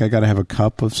out. Like I got to have a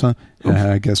cup of some.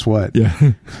 Guess what? Yeah,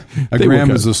 a gram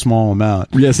is a small amount.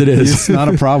 Yes, it is. It's not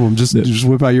a problem. Just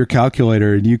whip out your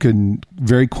calculator and you can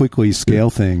very quickly scale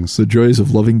things. The joys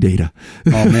of loving data.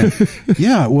 Oh man,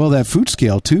 yeah. Well, that food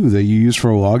scale too that you use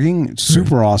for logging,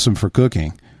 super awesome for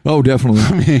cooking. Oh,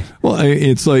 definitely.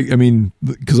 It's like,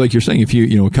 because like you're saying, if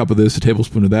you, a cup of this, a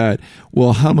tablespoon of that,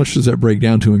 well, how much does that break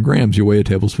down to in grams? You weigh a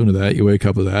tablespoon of that, you weigh a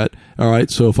cup of that. All right.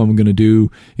 So if I'm going to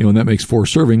do, and that makes 4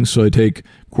 servings. So I take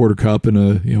quarter cup and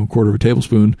a, quarter of a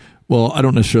tablespoon. Well, I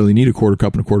don't necessarily need a quarter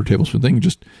cup and a quarter tablespoon thing.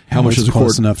 Just how much is a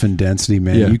close enough in density,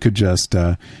 man. Yeah. You could just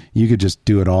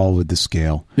do it all with the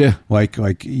scale. Yeah. Like,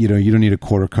 you don't need a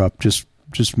quarter cup. Just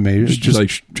measure. Just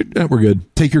like, we're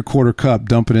good. Take your quarter cup,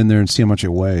 dump it in there, and see how much it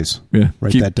weighs. Yeah,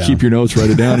 write that down. Keep your notes, write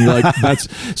it down. You're like,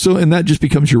 and that just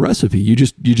becomes your recipe. You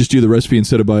just do the recipe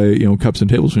instead of by cups and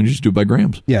tablespoons. You just do it by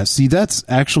grams. Yeah, see, that's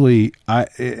actually I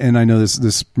know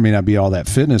this may not be all that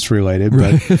fitness related,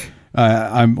 but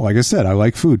I'm like I said, I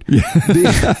like food. Yeah.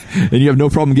 And you have no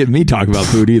problem getting me talk about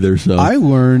food either. So I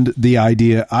learned the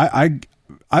idea. I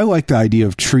like the idea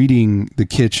of treating the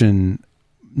kitchen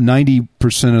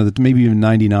 90% of the, maybe even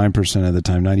 99% of the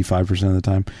time, 95% of the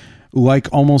time, like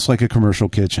almost like a commercial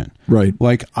kitchen. Right.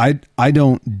 Like I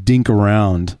don't dink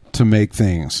around to make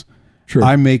things. Sure.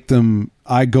 I make them,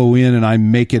 I go in and I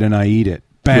make it and I eat it.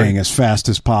 Bang, as fast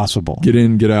as possible. Get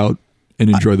in, get out, and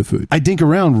enjoy the food. I dink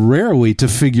around rarely to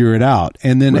figure it out.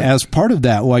 And then as part of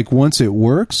that, like once it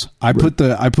works, I put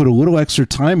a little extra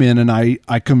time in and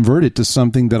I convert it to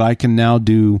something that I can now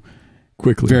do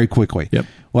quickly. Very quickly. Yep.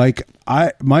 Like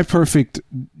my perfect,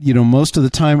 most of the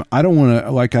time I don't want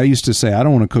to, like I used to say, I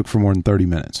don't want to cook for more than 30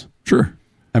 minutes. Sure.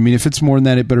 I mean, if it's more than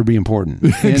that, it better be important.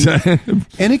 Exactly.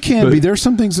 And it can be. There's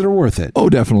some things that are worth it. Oh,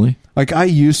 definitely. Like I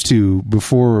used to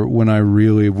before when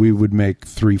we would make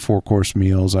 3-4 course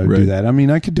meals. I would do that. I mean,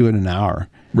 I could do it in an hour.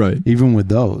 Right. Even with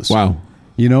those. Wow.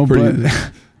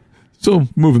 But so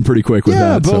moving pretty quick with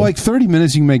that. Yeah, but like 30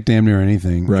 minutes, you can make damn near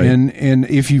anything. Right. And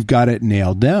if you've got it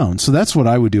nailed down. So that's what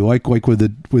I would do. Like with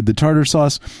the tartar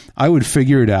sauce, I would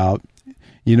figure it out,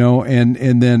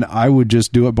 and then I would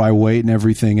just do it by weight and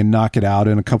everything and knock it out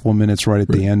in a couple of minutes right at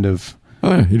the end of.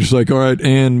 Oh, yeah. You're just like, all right,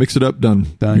 and mix it up, done,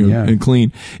 and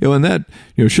clean. And that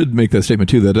should make that statement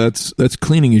too. That's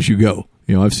cleaning as you go.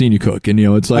 I've seen you cook, and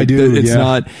it's like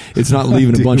it's not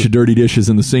leaving a bunch of dirty dishes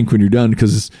in the sink when you're done,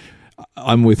 because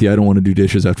I'm with you. I don't want to do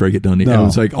dishes after I get done. No.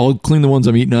 It's like I'll clean the ones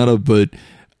I'm eating out of, but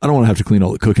I don't want to have to clean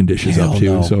all the cooking dishes up too.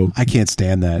 No. So I can't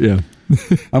stand that. Yeah.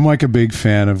 I'm like a big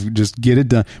fan of just get it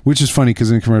done, which is funny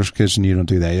because in a commercial kitchen you don't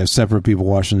do that. You have separate people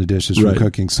washing the dishes from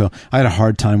cooking. So I had a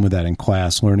hard time with that in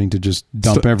class, learning to just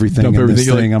dump everything in this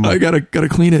thing. I'm like, I gotta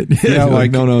clean it. Yeah,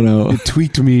 like no. It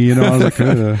tweaked me. I was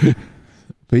like,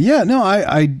 but yeah, no,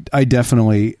 I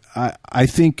definitely I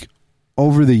think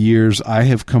over the years I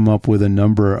have come up with a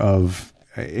number of.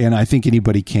 And I think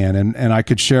anybody can, and I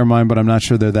could share mine, but I'm not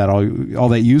sure they're that all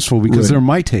that useful because they're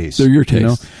my taste. They're your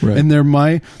taste, and they're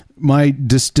my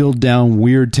distilled down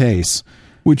weird tastes,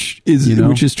 which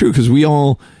is true because we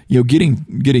all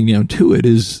getting down to it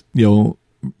is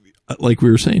like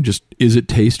we were saying, just is it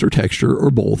taste or texture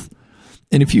or both?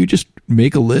 And if you just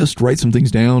make a list, write some things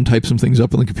down, type some things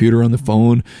up on the computer, on the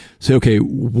phone, say, okay,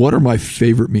 what are my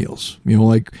favorite meals?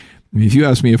 If you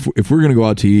ask me if we're going to go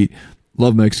out to eat,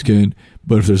 love Mexican.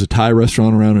 But if there's a Thai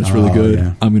restaurant around and it's really good,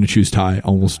 I'm going to choose Thai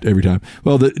almost every time.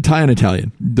 Well, the Thai and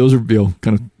Italian, those are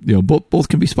kind of both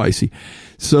can be spicy.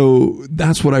 So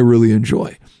that's what I really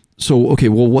enjoy. So, okay,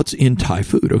 well, what's in Thai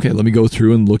food? Okay, let me go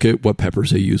through and look at what peppers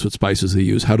they use, what spices they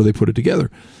use, how do they put it together?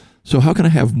 So how can I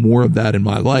have more of that in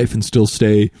my life and still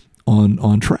stay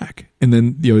on track? And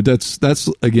then that's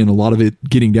again a lot of it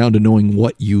getting down to knowing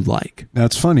what you like.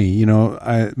 That's funny.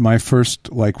 My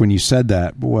first, like when you said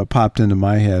that, what popped into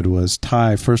my head was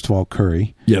Thai. First of all,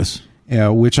 curry. Yes.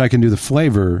 which I can do the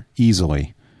flavor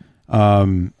easily.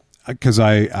 Because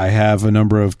I have a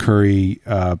number of curry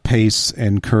pastes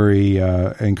and curry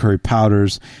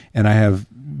powders, and I have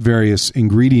various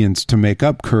ingredients to make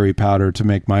up curry powder to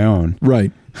make my own.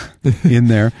 Right. In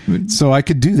there. So I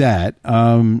could do that.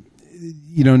 Now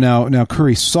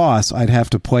curry sauce I'd have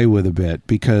to play with a bit,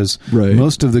 because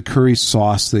most of the curry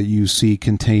sauce that you see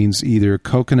contains either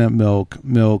coconut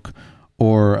milk,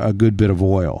 or a good bit of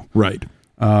oil. Right.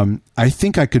 I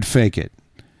think I could fake it.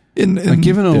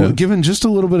 Given just a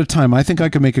little bit of time, I think I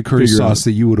could make a curry sauce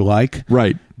that you would like.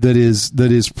 Right. That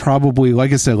is probably,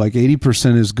 like I said, like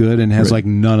 80% is good and has like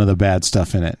none of the bad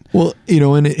stuff in it. Well,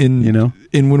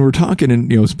 and when we're talking, and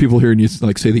people hear you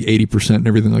like say the 80% and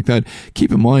everything like that,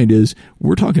 keep in mind is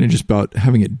we're talking just about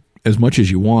having it as much as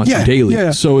you want daily.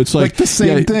 Yeah. So it's like the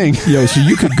same thing. So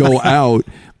you could go out.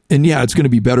 And it's going to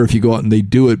be better if you go out and they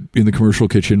do it in the commercial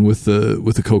kitchen with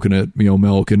the coconut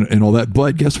milk and all that.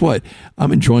 But guess what?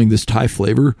 I'm enjoying this Thai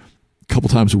flavor a couple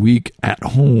times a week at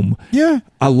home. Yeah,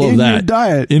 I love that. Your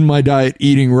diet. In my diet,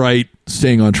 eating right,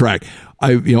 staying on track.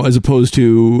 As opposed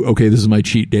to, okay, this is my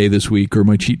cheat day this week or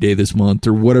my cheat day this month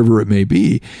or whatever it may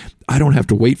be. I don't have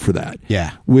to wait for that.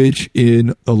 Yeah, which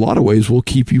in a lot of ways will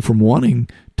keep you from wanting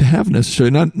to have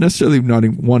not necessarily not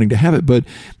wanting to have it, but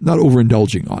not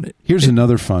overindulging on it. Here's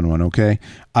another fun one, okay?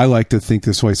 I like to think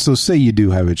this way. So say you do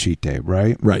have a cheat day,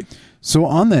 right? Right. So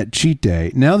on that cheat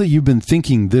day, now that you've been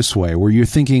thinking this way, where you're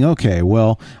thinking, okay,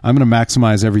 well, I'm going to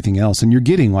maximize everything else, and you're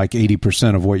getting like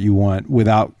 80% of what you want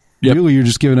without, really you're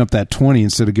just giving up that 20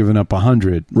 instead of giving up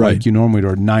 100 like you normally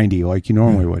would, or 90 like you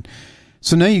normally would.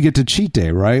 So now you get to cheat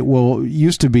day, right? Well, it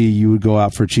used to be you would go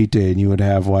out for cheat day and you would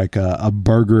have like a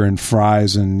burger and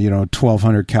fries and,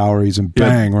 1,200 calories and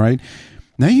bang, right?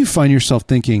 Now you find yourself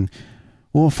thinking,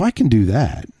 well, if I can do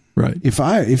that, right? If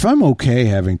I'm okay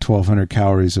having 1,200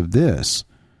 calories of this,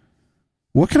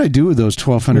 what can I do with those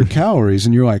 1,200 calories?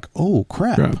 And you're like, oh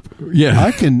crap. Yeah.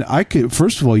 I could,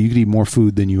 first of all, you could eat more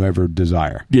food than you ever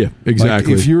desire. Yeah,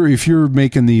 exactly. Like if you're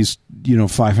making these,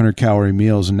 500 calorie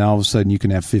meals and now all of a sudden you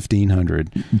can have 1,500.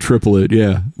 Triple it.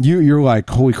 Yeah. You're like,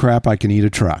 holy crap, I can eat a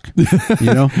truck,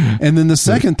 And then the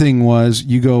second thing was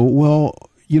you go, well,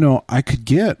 I could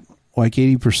get like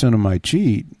 80% of my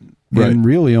cheat and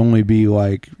really only be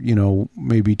like,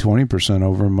 maybe 20%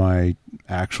 over my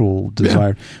actual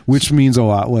desire, which means a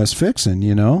lot less fixing,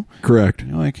 Correct.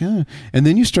 You're like, and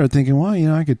then you start thinking,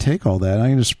 well, I could take all that. I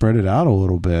can just spread it out a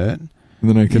little bit. And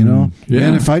then I can,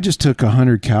 and if I just took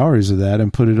 100 calories of that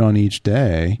and put it on each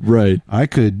day, right? I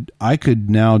could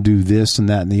now do this and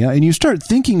that and the other. And you start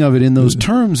thinking of it in those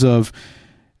terms of,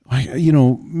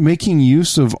 making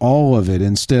use of all of it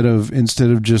instead of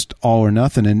just all or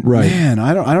nothing. And man,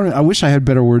 I wish I had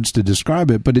better words to describe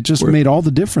it, but it just made all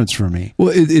the difference for me.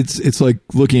 Well, it's like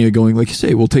looking at going, like you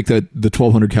say, we'll take the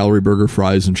 1,200 calorie burger,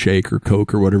 fries, and shake or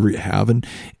Coke or whatever you have, and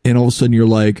all of a sudden you're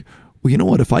like, well, you know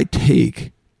what? If I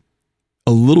take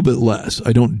a little bit less,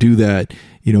 I don't do that,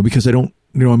 because I don't,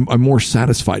 I'm more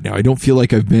satisfied now. I don't feel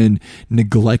like I've been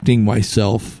neglecting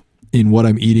myself in what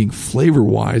I'm eating flavor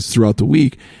wise throughout the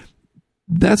week.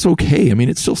 That's okay. I mean,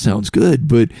 it still sounds good,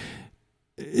 but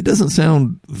it doesn't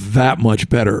sound that much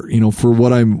better, for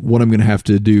what I'm going to have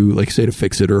to do, like say to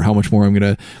fix it, or how much more I'm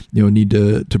going to, need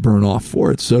to burn off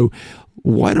for it. So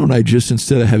why don't I just,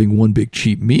 instead of having one big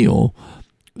cheap meal,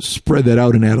 spread that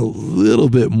out and add a little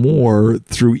bit more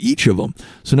through each of them?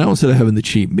 So now instead of having the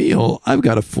cheat meal, I've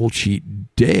got a full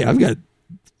cheat day. I've got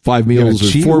 5 meals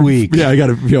or 4 week. Yeah, I got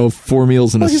 4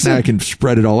 meals and a snack and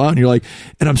spread it all out. And you're like,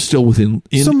 and I'm still within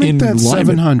so make that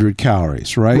 700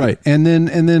 calories, right? Right. And then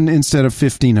instead of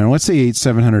 1,500, let's say you ate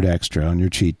 700 extra on your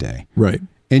cheat day. Right.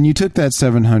 And you took that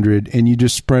 700 and you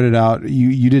just spread it out.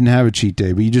 You didn't have a cheat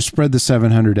day, but you just spread the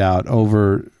 700 out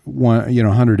over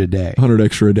 100 a day. 100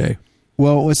 extra a day.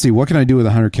 Well, let's see. What can I do with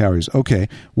 100 calories? Okay.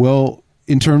 Well,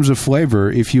 in terms of flavor,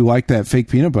 if you like that fake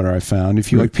peanut butter I found,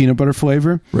 if you like peanut butter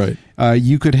flavor,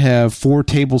 you could have 4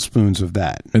 tablespoons of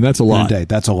that. And that's a lot. In a day.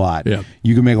 That's a lot. Yeah.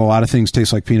 You can make a lot of things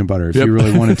taste like peanut butter if you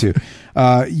really wanted to.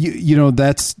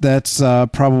 That's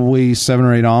probably 7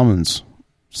 or 8 almonds.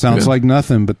 Sounds like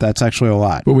nothing, but that's actually a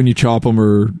lot. But when you chop them,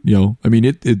 or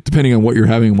it depending on what you're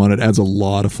having them on, it adds a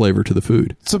lot of flavor to the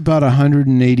food. It's about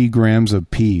 180 grams of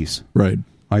peas. Right.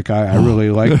 Like I really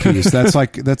like peas. That's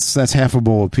that's half a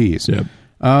bowl of peas. Yeah.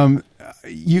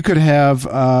 You could have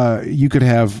an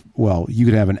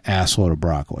assload of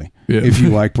broccoli if you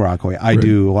like broccoli. I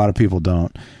do. A lot of people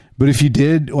don't. But if you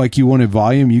did, like you wanted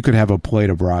volume, you could have a plate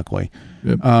of broccoli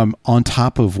on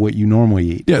top of what you normally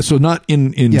eat. Yeah. So not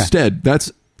instead.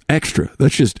 That's extra.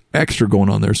 That's just extra going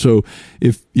on there. So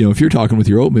if you're talking with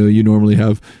your oatmeal, you normally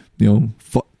have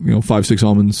 5, 6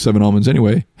 almonds, 7 almonds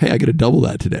anyway. Hey, I get to double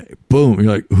that today. Boom.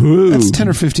 You're like, ooh. That's 10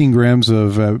 or 15 grams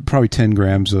of, probably 10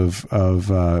 grams of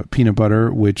peanut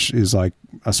butter, which is like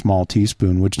a small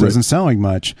teaspoon, which doesn't sound like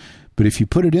much. But if you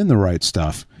put it in the right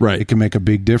stuff, it can make a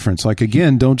big difference. Like,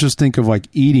 again, don't just think of like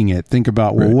eating it. Think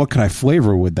about, well, what could I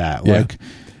flavor with that? Yeah. Like,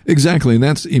 exactly. And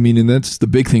that's the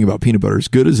big thing about peanut butter. As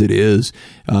good as it is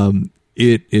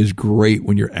great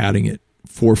when you're adding it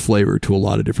for flavor to a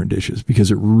lot of different dishes,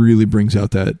 because it really brings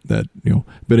out that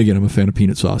but again, I'm a fan of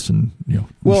peanut sauce and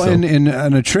well, so.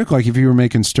 and a trick, like if you were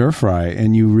making stir fry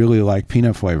and you really like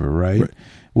peanut flavor, right?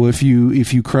 Well, if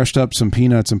you crushed up some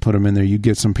peanuts and put them in there, you'd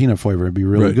get some peanut flavor. It'd be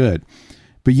really good.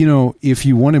 But if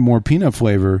you wanted more peanut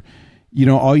flavor,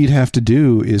 all you'd have to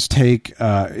do is make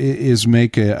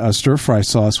a stir fry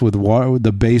sauce with water,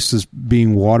 the basis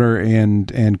being water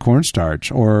and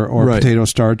cornstarch or potato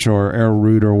starch or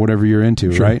arrowroot or whatever you're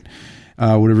into, right?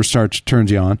 Whatever starch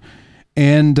turns you on,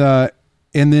 and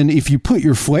then if you put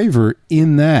your flavor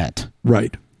in that,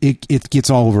 it gets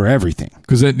all over everything.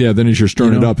 Because then as you're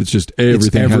stirring it up, it's just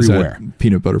everything has that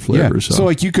peanut butter flavor. Yeah. So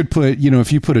like you could put,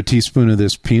 if you put a teaspoon of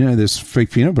this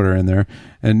fake peanut butter in there,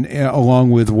 and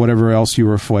along with whatever else you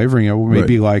were flavoring it,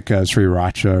 maybe like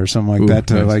sriracha or something like that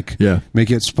to make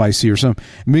it spicy or something.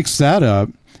 Mix that up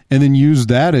and then use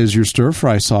that as your stir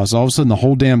fry sauce. All of a sudden, the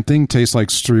whole damn thing tastes like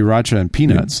sriracha and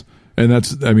peanuts. Yeah. And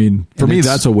that's, for me,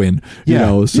 that's a win.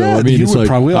 So it's like,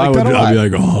 I'd be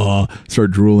like,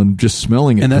 start drooling just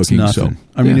smelling it. And that's cooking, nothing.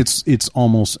 So, it's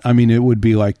almost, it would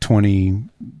be like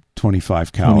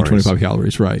 25 calories. 25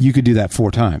 calories, right. You could do that 4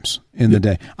 times in the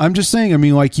day. I'm just saying,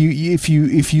 like if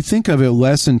you think of it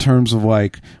less in terms of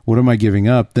like, what am I giving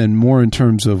up, then more in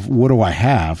terms of what do I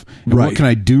have? And what can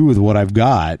I do with what I've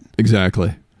got?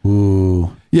 Exactly.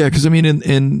 Ooh. Yeah, because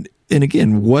and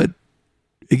again,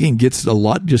 gets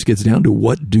down to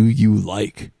what do you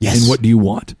like and what do you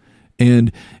want,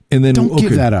 and then don't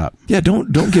give that up. Yeah,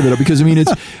 don't give it up, because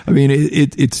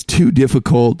it's too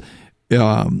difficult.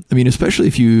 Especially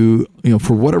if you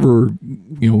for whatever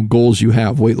goals you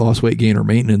have, weight loss, weight gain, or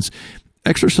maintenance,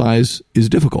 exercise is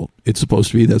difficult. It's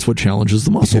supposed to be. That's what challenges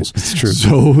the muscles. It's true.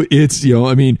 So it's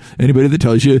anybody that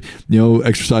tells you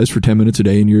exercise for 10 minutes a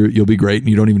day and you'll be great and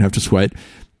you don't even have to sweat.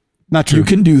 Not true. You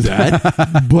can do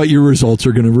that, but your results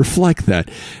are going to reflect that.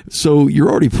 So you're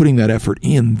already putting that effort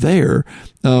in there.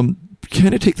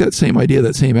 Kind of take that same idea,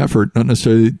 that same effort, not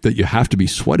necessarily that you have to be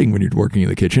sweating when you're working in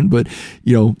the kitchen, but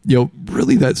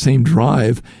really that same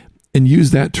drive, and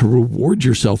use that to reward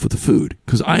yourself with the food.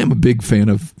 Because I am a big fan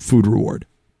of food reward.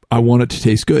 I want it to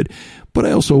taste good, but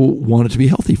I also want it to be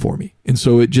healthy for me. And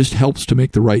so it just helps to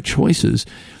make the right choices.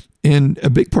 And a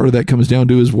big part of that comes down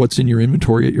to is what's in your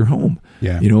inventory at your home.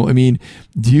 Yeah. Do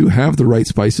you have the right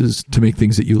spices to make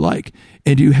things that you like?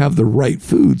 And do you have the right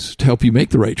foods to help you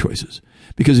make the right choices?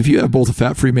 Because if you have both a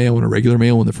fat-free mayo and a regular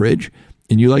mayo in the fridge,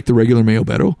 and you like the regular mayo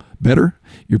better,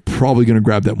 you're probably going to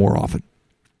grab that more often.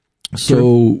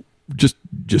 So just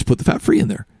put the fat-free in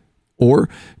there. Or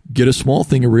get a small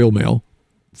thing of real mayo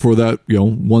for that,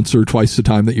 once or twice the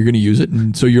time that you're going to use it.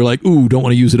 And so you're like, ooh, don't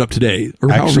want to use it up today, or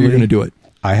however you're going to do it.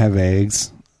 I have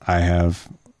eggs. I have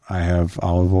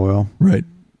olive oil. Right.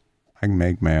 I can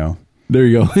make mayo. There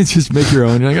you go. Just make your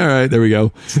own. You're like, all right, there we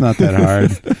go. It's not that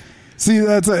hard. See,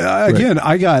 that's again.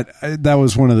 That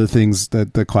was one of the things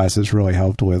that the classes really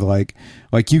helped with. Like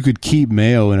you could keep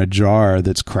mayo in a jar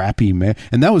that's crappy mayo,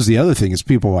 and that was the other thing is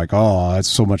people were like, oh, that's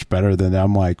so much better than that.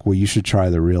 I'm like, well, you should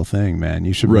try the real thing, man.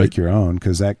 You should make your own,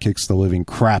 because that kicks the living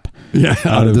crap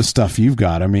out of the stuff you've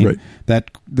got.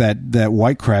 That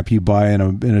white crap you buy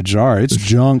in a jar, it's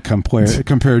junk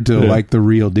compared to like the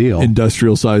real deal.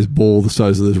 Industrial size bowl, the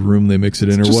size of this room they mix it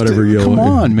in, or whatever. Come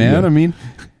on, man.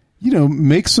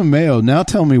 Make some mayo. Now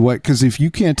tell me what, because if you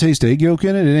can't taste egg yolk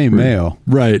in it, it ain't mayo.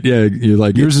 Right. Yeah. You're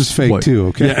like, yours is fake too.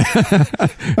 Okay. Yeah.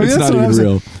 It's not even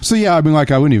real. So yeah, I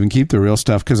wouldn't even keep the real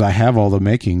stuff because I have all the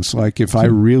makings. Like if I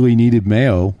really needed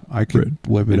mayo, I could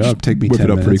whip it up. Take me 10 minutes. Whip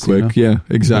it up pretty quick. Yeah,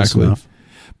 exactly.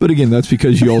 But again, that's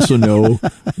because you also know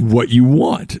what you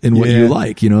want and what you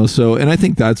like, So, and I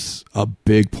think that's a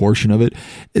big portion of it,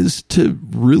 is to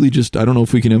really just, I don't know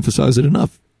if we can emphasize it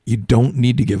enough. You don't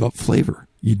need to give up flavor.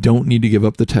 You don't need to give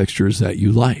up the textures that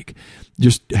you like.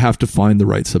 Just have to find the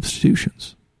right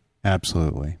substitutions.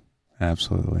 Absolutely.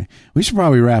 We should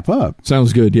probably wrap up.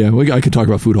 Sounds good. Yeah. I could talk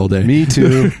about food all day. Me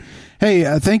too. Hey,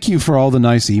 thank you for all the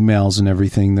nice emails and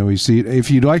everything that we see. If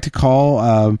you'd like to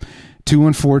call,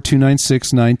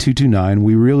 214-296-9229.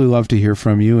 We really love to hear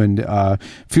from you, and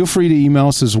feel free to email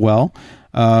us as well.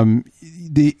 Probably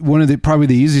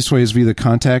the easiest way is via the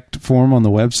contact form on the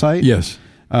website. Yes.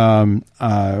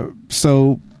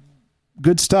 So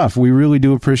good stuff. We really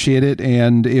do appreciate it.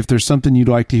 And if there's something you'd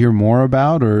like to hear more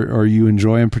about or you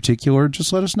enjoy in particular,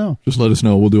 just let us know. Just let us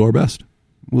know. We'll do our best.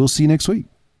 We'll see you next week.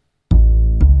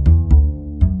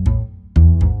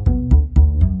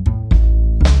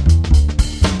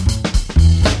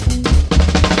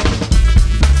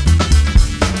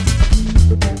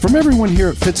 From everyone here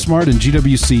at FitSmart and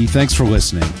GWC, thanks for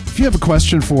listening. If you have a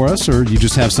question for us or you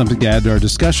just have something to add to our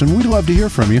discussion, we'd love to hear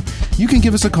from you. You can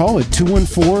give us a call at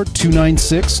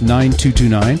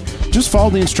 214-296-9229. Just follow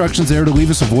the instructions there to leave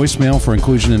us a voicemail for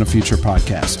inclusion in a future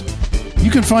podcast.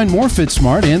 You can find more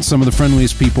FitSmart and some of the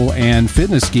friendliest people and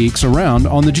fitness geeks around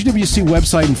on the GWC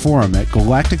website and forum at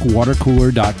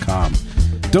galacticwatercooler.com.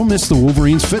 Don't miss the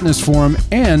Wolverines Fitness Forum,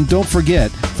 and don't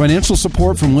forget, financial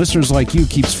support from listeners like you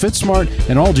keeps FitSmart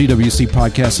and all GWC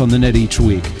podcasts on the net each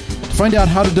week. To find out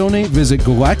how to donate, visit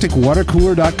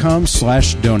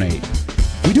galacticwatercooler.com/donate.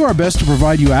 We do our best to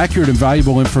provide you accurate and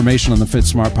valuable information on the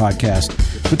FitSmart podcast,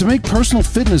 but to make personal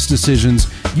fitness decisions,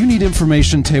 you need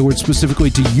information tailored specifically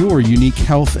to your unique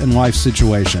health and life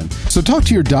situation. So talk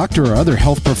to your doctor or other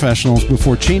health professionals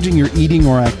before changing your eating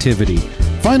or activity.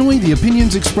 Finally, the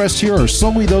opinions expressed here are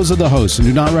solely those of the hosts and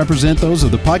do not represent those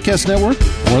of the podcast network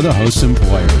or the host's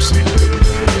employers.